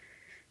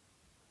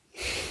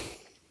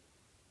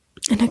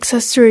 An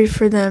accessory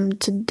for them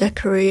to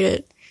decorate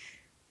it,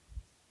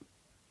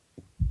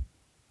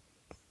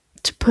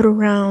 to put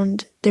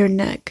around their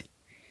neck,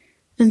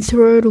 and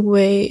throw it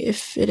away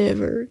if it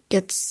ever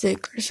gets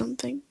sick or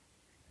something.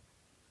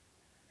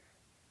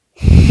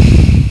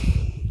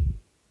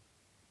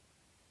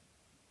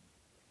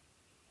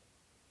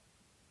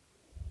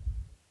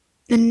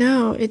 And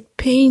now it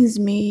pains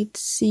me to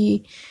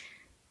see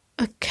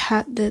a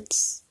cat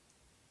that's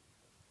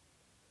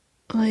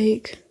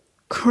like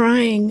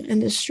crying in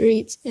the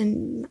streets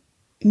and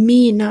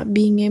me not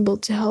being able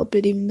to help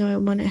it, even though I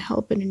want to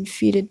help it and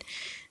feed it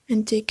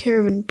and take care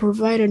of it and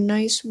provide a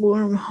nice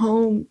warm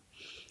home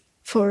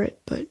for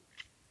it. But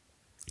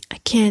I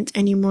can't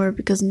anymore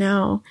because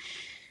now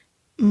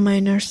my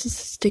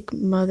narcissistic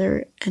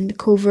mother and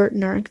covert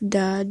narc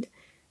dad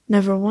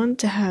never want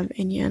to have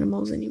any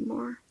animals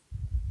anymore.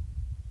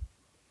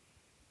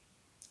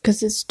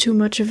 Because it's too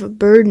much of a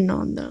burden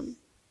on them.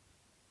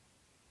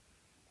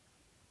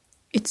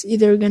 It's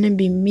either gonna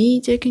be me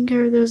taking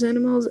care of those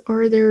animals,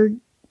 or they're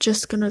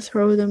just gonna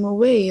throw them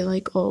away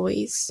like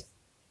always.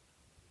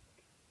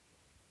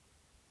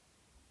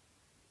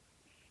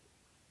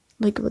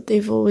 Like what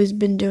they've always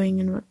been doing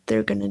and what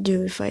they're gonna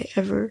do if I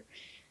ever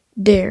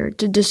dare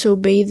to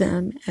disobey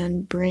them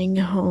and bring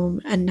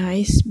home a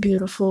nice,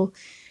 beautiful,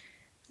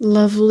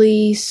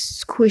 lovely,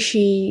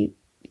 squishy,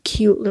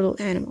 cute little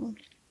animal.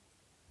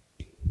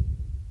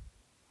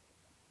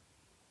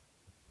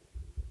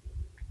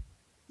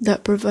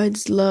 That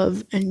provides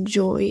love and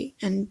joy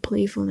and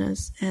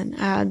playfulness and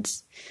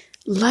adds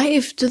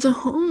life to the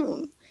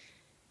home.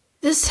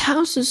 This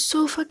house is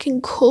so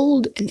fucking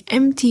cold and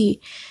empty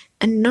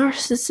and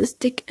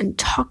narcissistic and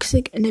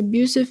toxic and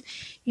abusive.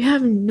 You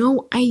have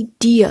no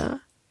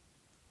idea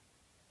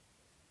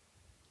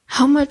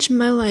how much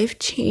my life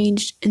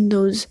changed in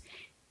those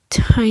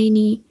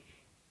tiny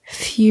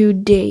few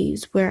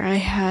days where I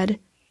had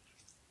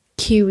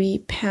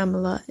Kiwi,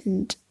 Pamela,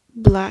 and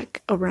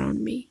Black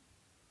around me.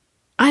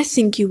 I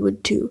think you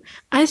would too.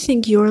 I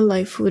think your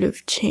life would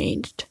have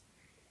changed.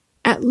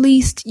 At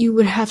least you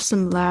would have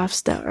some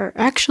laughs that are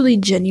actually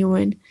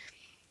genuine.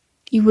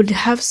 You would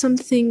have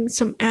something,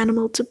 some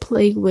animal to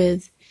play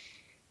with,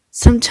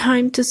 some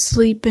time to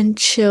sleep and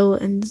chill,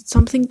 and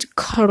something to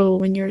cuddle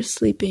when you're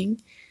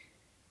sleeping.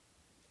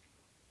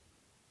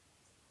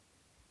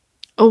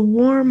 A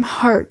warm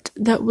heart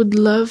that would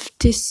love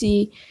to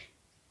see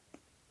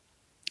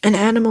an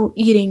animal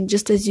eating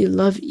just as you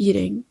love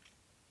eating.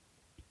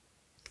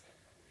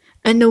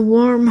 And a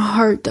warm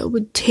heart that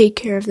would take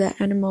care of that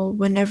animal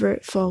whenever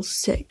it falls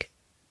sick.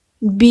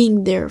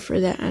 Being there for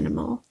that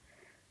animal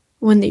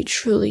when they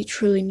truly,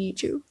 truly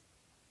need you.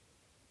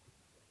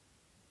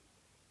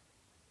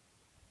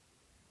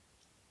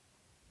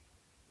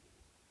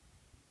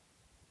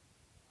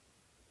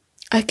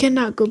 I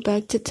cannot go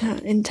back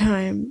to in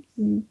time.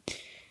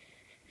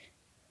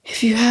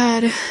 If you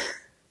had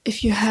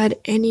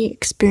any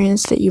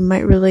experience that you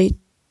might relate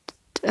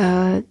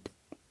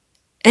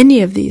any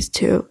of these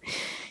two,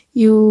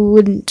 you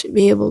wouldn't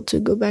be able to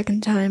go back in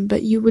time,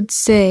 but you would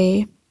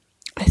say,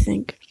 I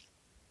think,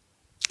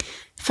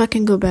 if I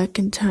can go back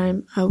in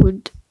time, I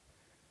would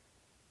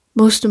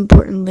most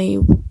importantly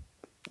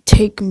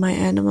take my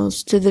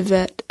animals to the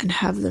vet and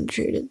have them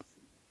treated.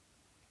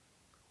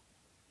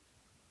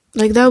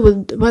 Like that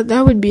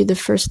would be the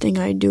first thing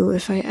I do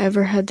if I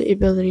ever had the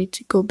ability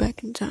to go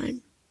back in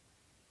time.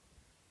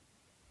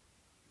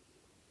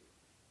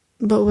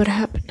 But what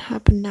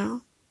happened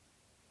now.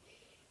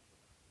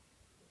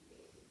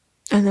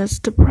 And that's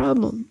the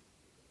problem.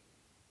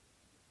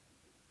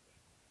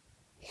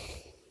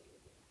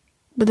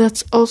 But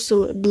that's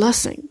also a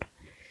blessing.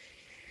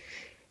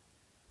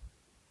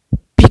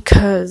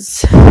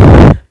 Because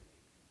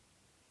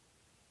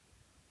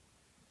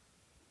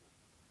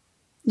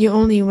you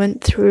only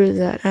went through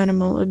that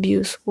animal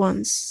abuse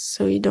once,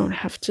 so you don't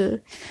have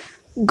to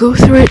go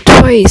through it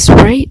twice,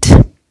 right?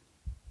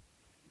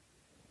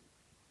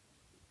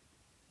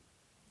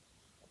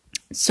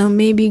 So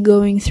maybe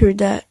going through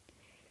that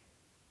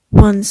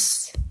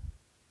once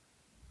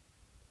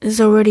is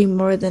already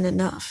more than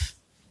enough.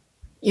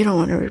 You don't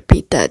want to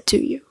repeat that, do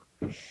you?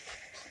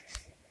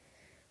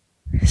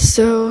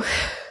 So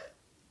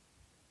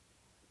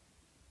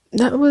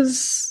that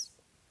was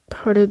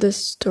part of this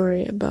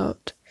story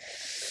about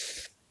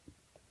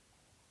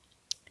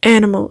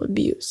animal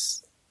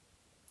abuse.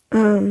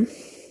 The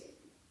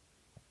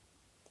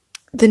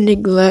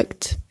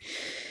neglect,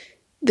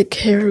 the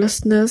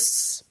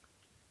carelessness,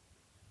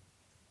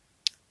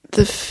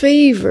 the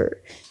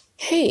favor.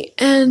 Hey,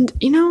 and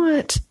you know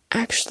what?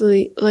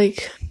 Actually,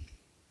 like,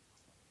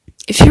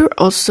 if you're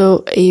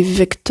also a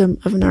victim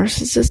of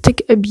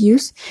narcissistic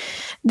abuse,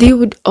 they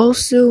would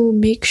also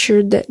make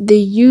sure that they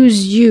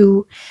use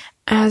you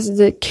as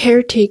the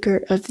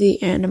caretaker of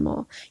the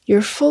animal.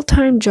 Your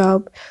full-time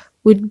job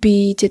would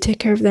be to take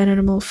care of that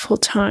animal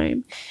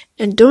full-time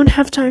and don't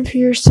have time for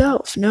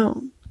yourself.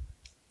 No.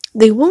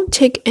 they won't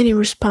take any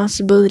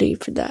responsibility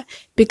for that,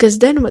 because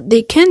then what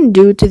they can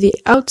do to the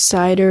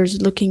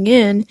outsiders looking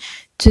in,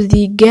 to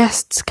the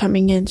guests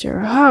coming into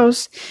your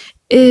house,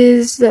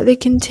 is that they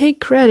can take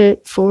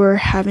credit for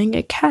having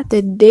a cat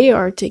that they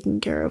are taking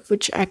care of,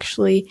 which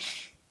actually,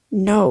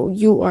 no,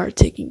 you are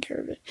taking care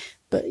of it.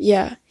 But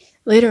yeah,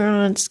 later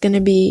on it's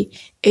gonna be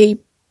a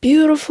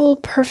beautiful,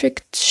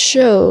 perfect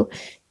show,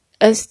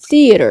 a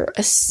theater,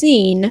 a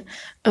scene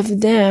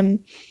of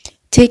them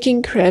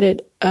taking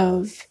credit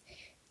of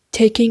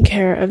taking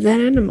care of that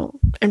animal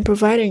and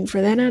providing for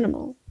that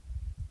animal.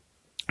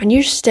 And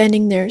you're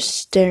standing there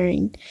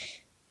staring,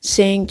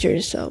 saying to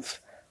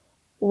yourself,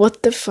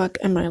 what the fuck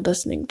am I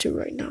listening to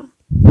right now?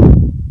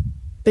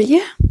 But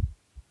yeah,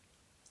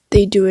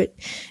 they do it.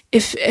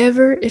 If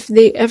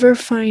they ever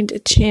find a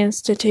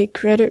chance to take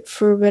credit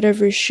for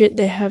whatever shit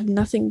they have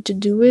nothing to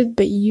do with,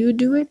 but you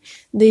do it,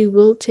 they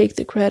will take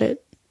the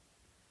credit.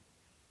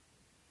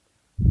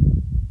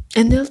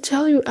 And they'll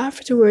tell you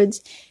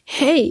afterwards,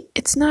 hey,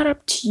 it's not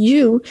up to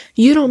you.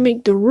 You don't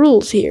make the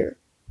rules here.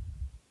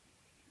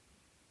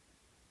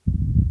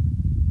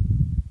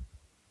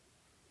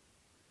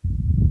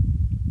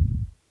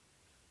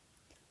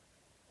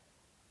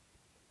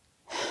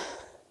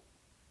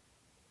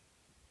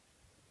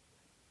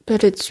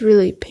 But it's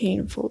really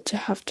painful to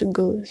have to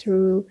go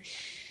through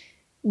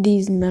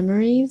these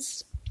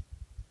memories,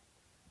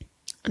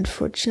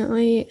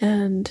 unfortunately.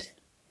 And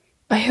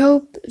I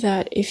hope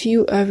that if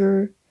you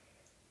ever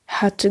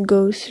had to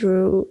go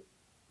through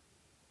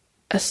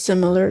a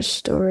similar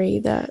story,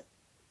 that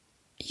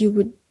you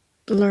would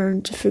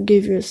learn to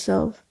forgive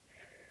yourself,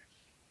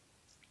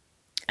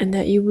 and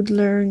that you would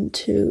learn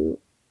to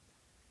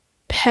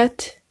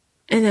pet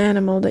an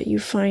animal that you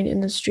find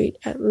in the street,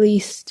 at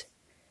least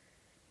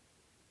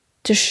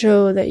to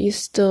show that you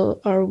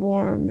still are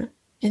warm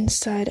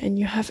inside and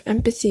you have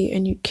empathy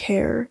and you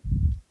care.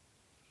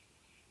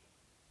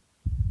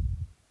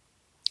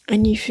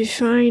 And if you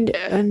find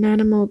an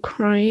animal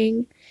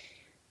crying,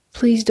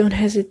 please don't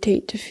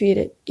hesitate to feed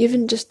it,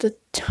 even just the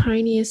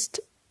tiniest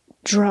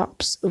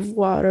drops of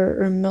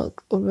water or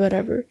milk or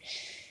whatever,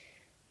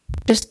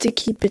 just to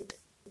keep it,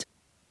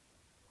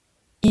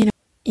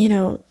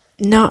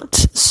 not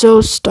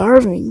so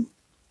starving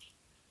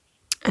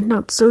and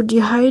not so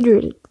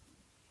dehydrated.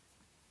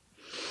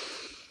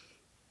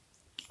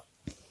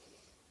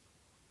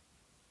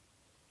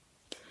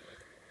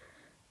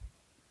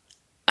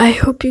 I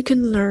hope you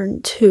can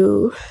learn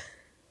to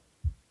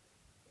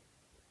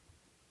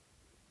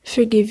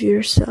forgive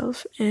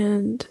yourself,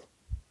 and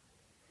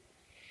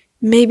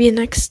maybe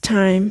next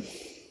time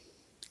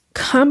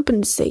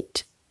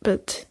compensate,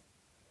 but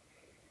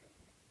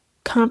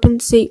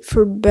compensate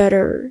for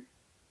better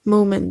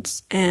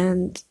moments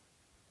and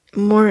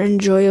more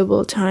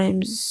enjoyable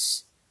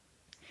times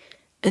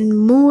and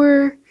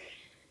more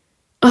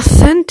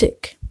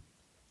authentic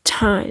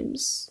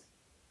times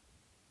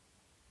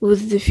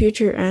with the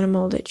future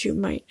animal that you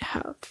might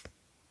have.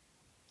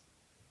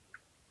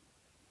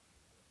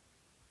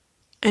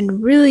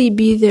 And really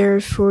be there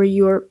for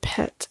your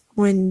pet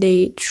when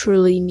they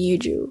truly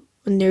need you.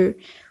 When they're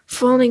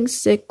falling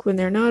sick, when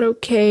they're not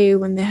okay,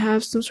 when they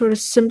have some sort of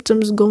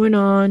symptoms going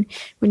on,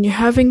 when you're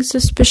having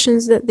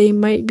suspicions that they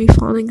might be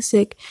falling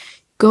sick,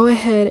 go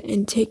ahead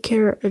and take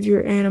care of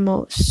your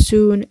animal as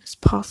soon as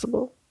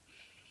possible.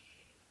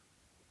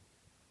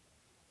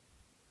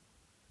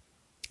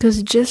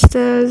 Because just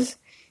as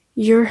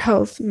your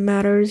health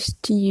matters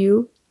to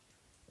you,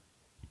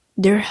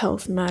 their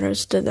health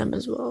matters to them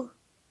as well.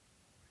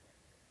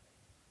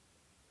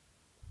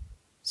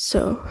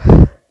 So,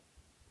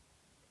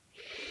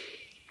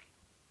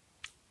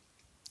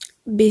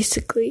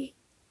 basically,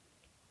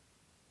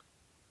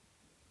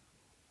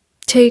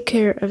 take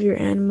care of your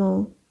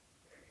animal,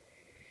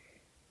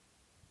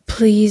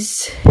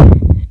 please,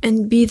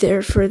 and be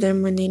there for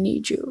them when they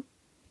need you.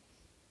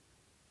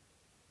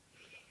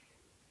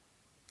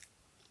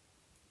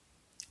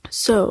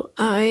 So,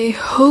 I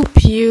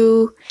hope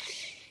you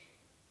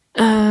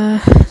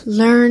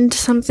learned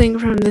something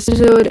from this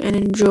episode and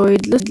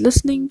enjoyed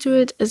listening to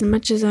it as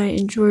much as I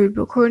enjoyed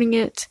recording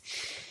it.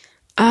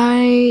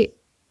 I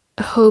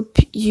hope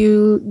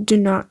you do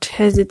not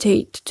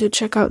hesitate to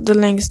check out the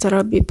links that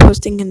I'll be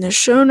posting in the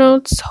show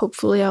notes.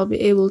 Hopefully I'll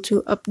be able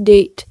to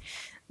update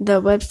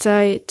the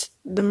website,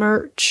 the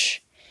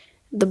merch,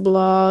 the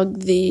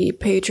blog, the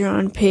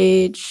Patreon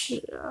page.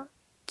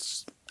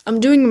 I'm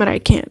doing what I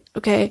can,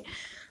 okay?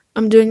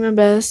 I'm doing my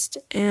best,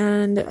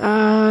 and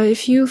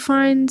if you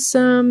find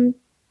some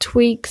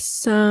tweaks,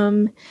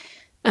 some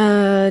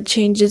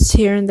changes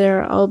here and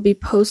there, I'll be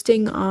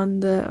posting on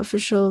the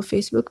official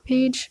Facebook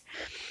page.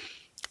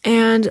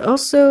 And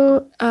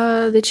also,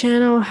 the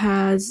channel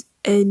has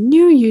a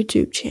new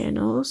YouTube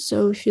channel,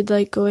 so if you'd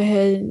like, go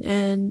ahead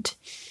and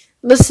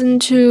listen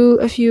to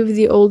a few of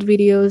the old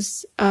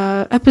videos,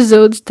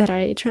 episodes that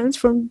I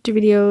transformed to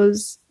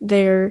videos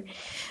there,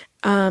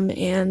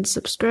 and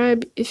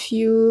subscribe if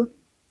you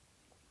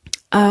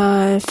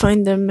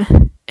find them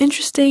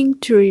interesting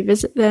to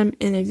revisit them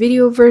in a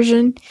video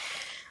version.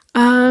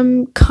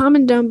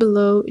 Comment down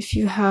below if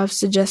you have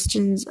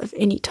suggestions of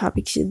any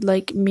topics you'd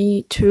like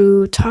me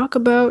to talk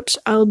about.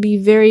 I'll be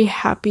very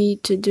happy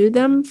to do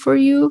them for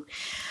you.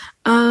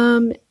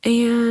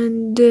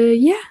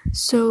 Yeah,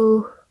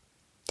 so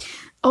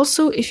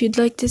also, if you'd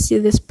like to see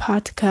this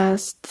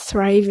podcast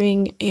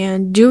thriving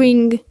and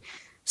doing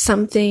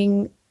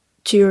something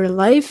to your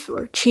life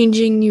or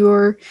changing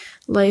your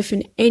life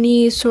in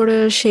any sort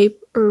of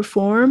shape or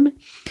form,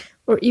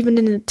 or even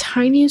in the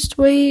tiniest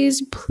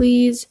ways,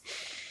 please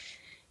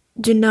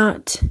do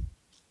not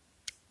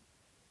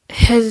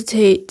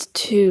hesitate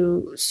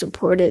to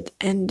support it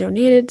and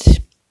donate it.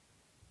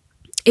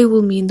 It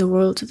will mean the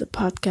world to the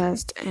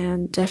podcast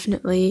and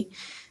definitely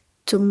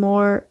to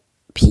more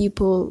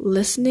people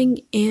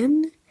listening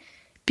in,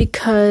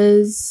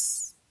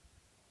 because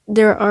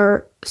there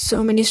are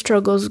so many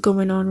struggles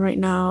going on right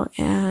now.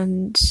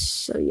 And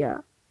so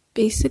yeah,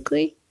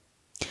 basically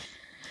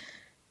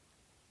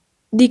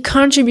the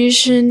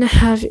contribution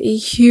have a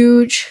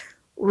huge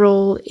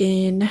role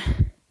in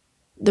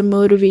the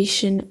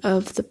motivation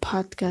of the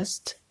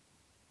podcast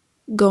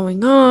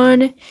going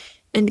on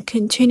and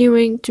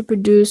continuing to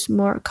produce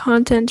more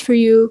content for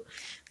you.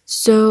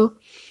 So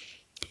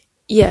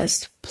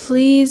yes,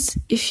 please,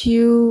 if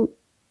you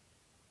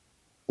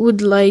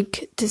would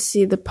like to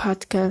see the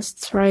podcast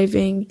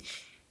thriving,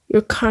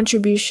 your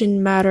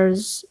contribution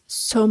matters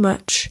so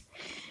much,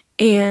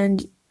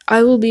 and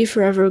I will be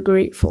forever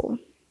grateful.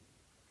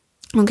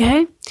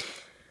 Okay?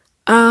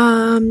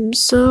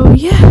 So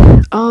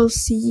yeah, I'll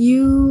see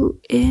you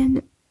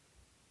in...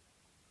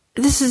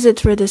 This is it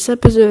for this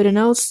episode, and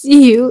I'll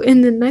see you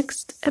in the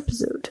next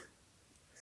episode.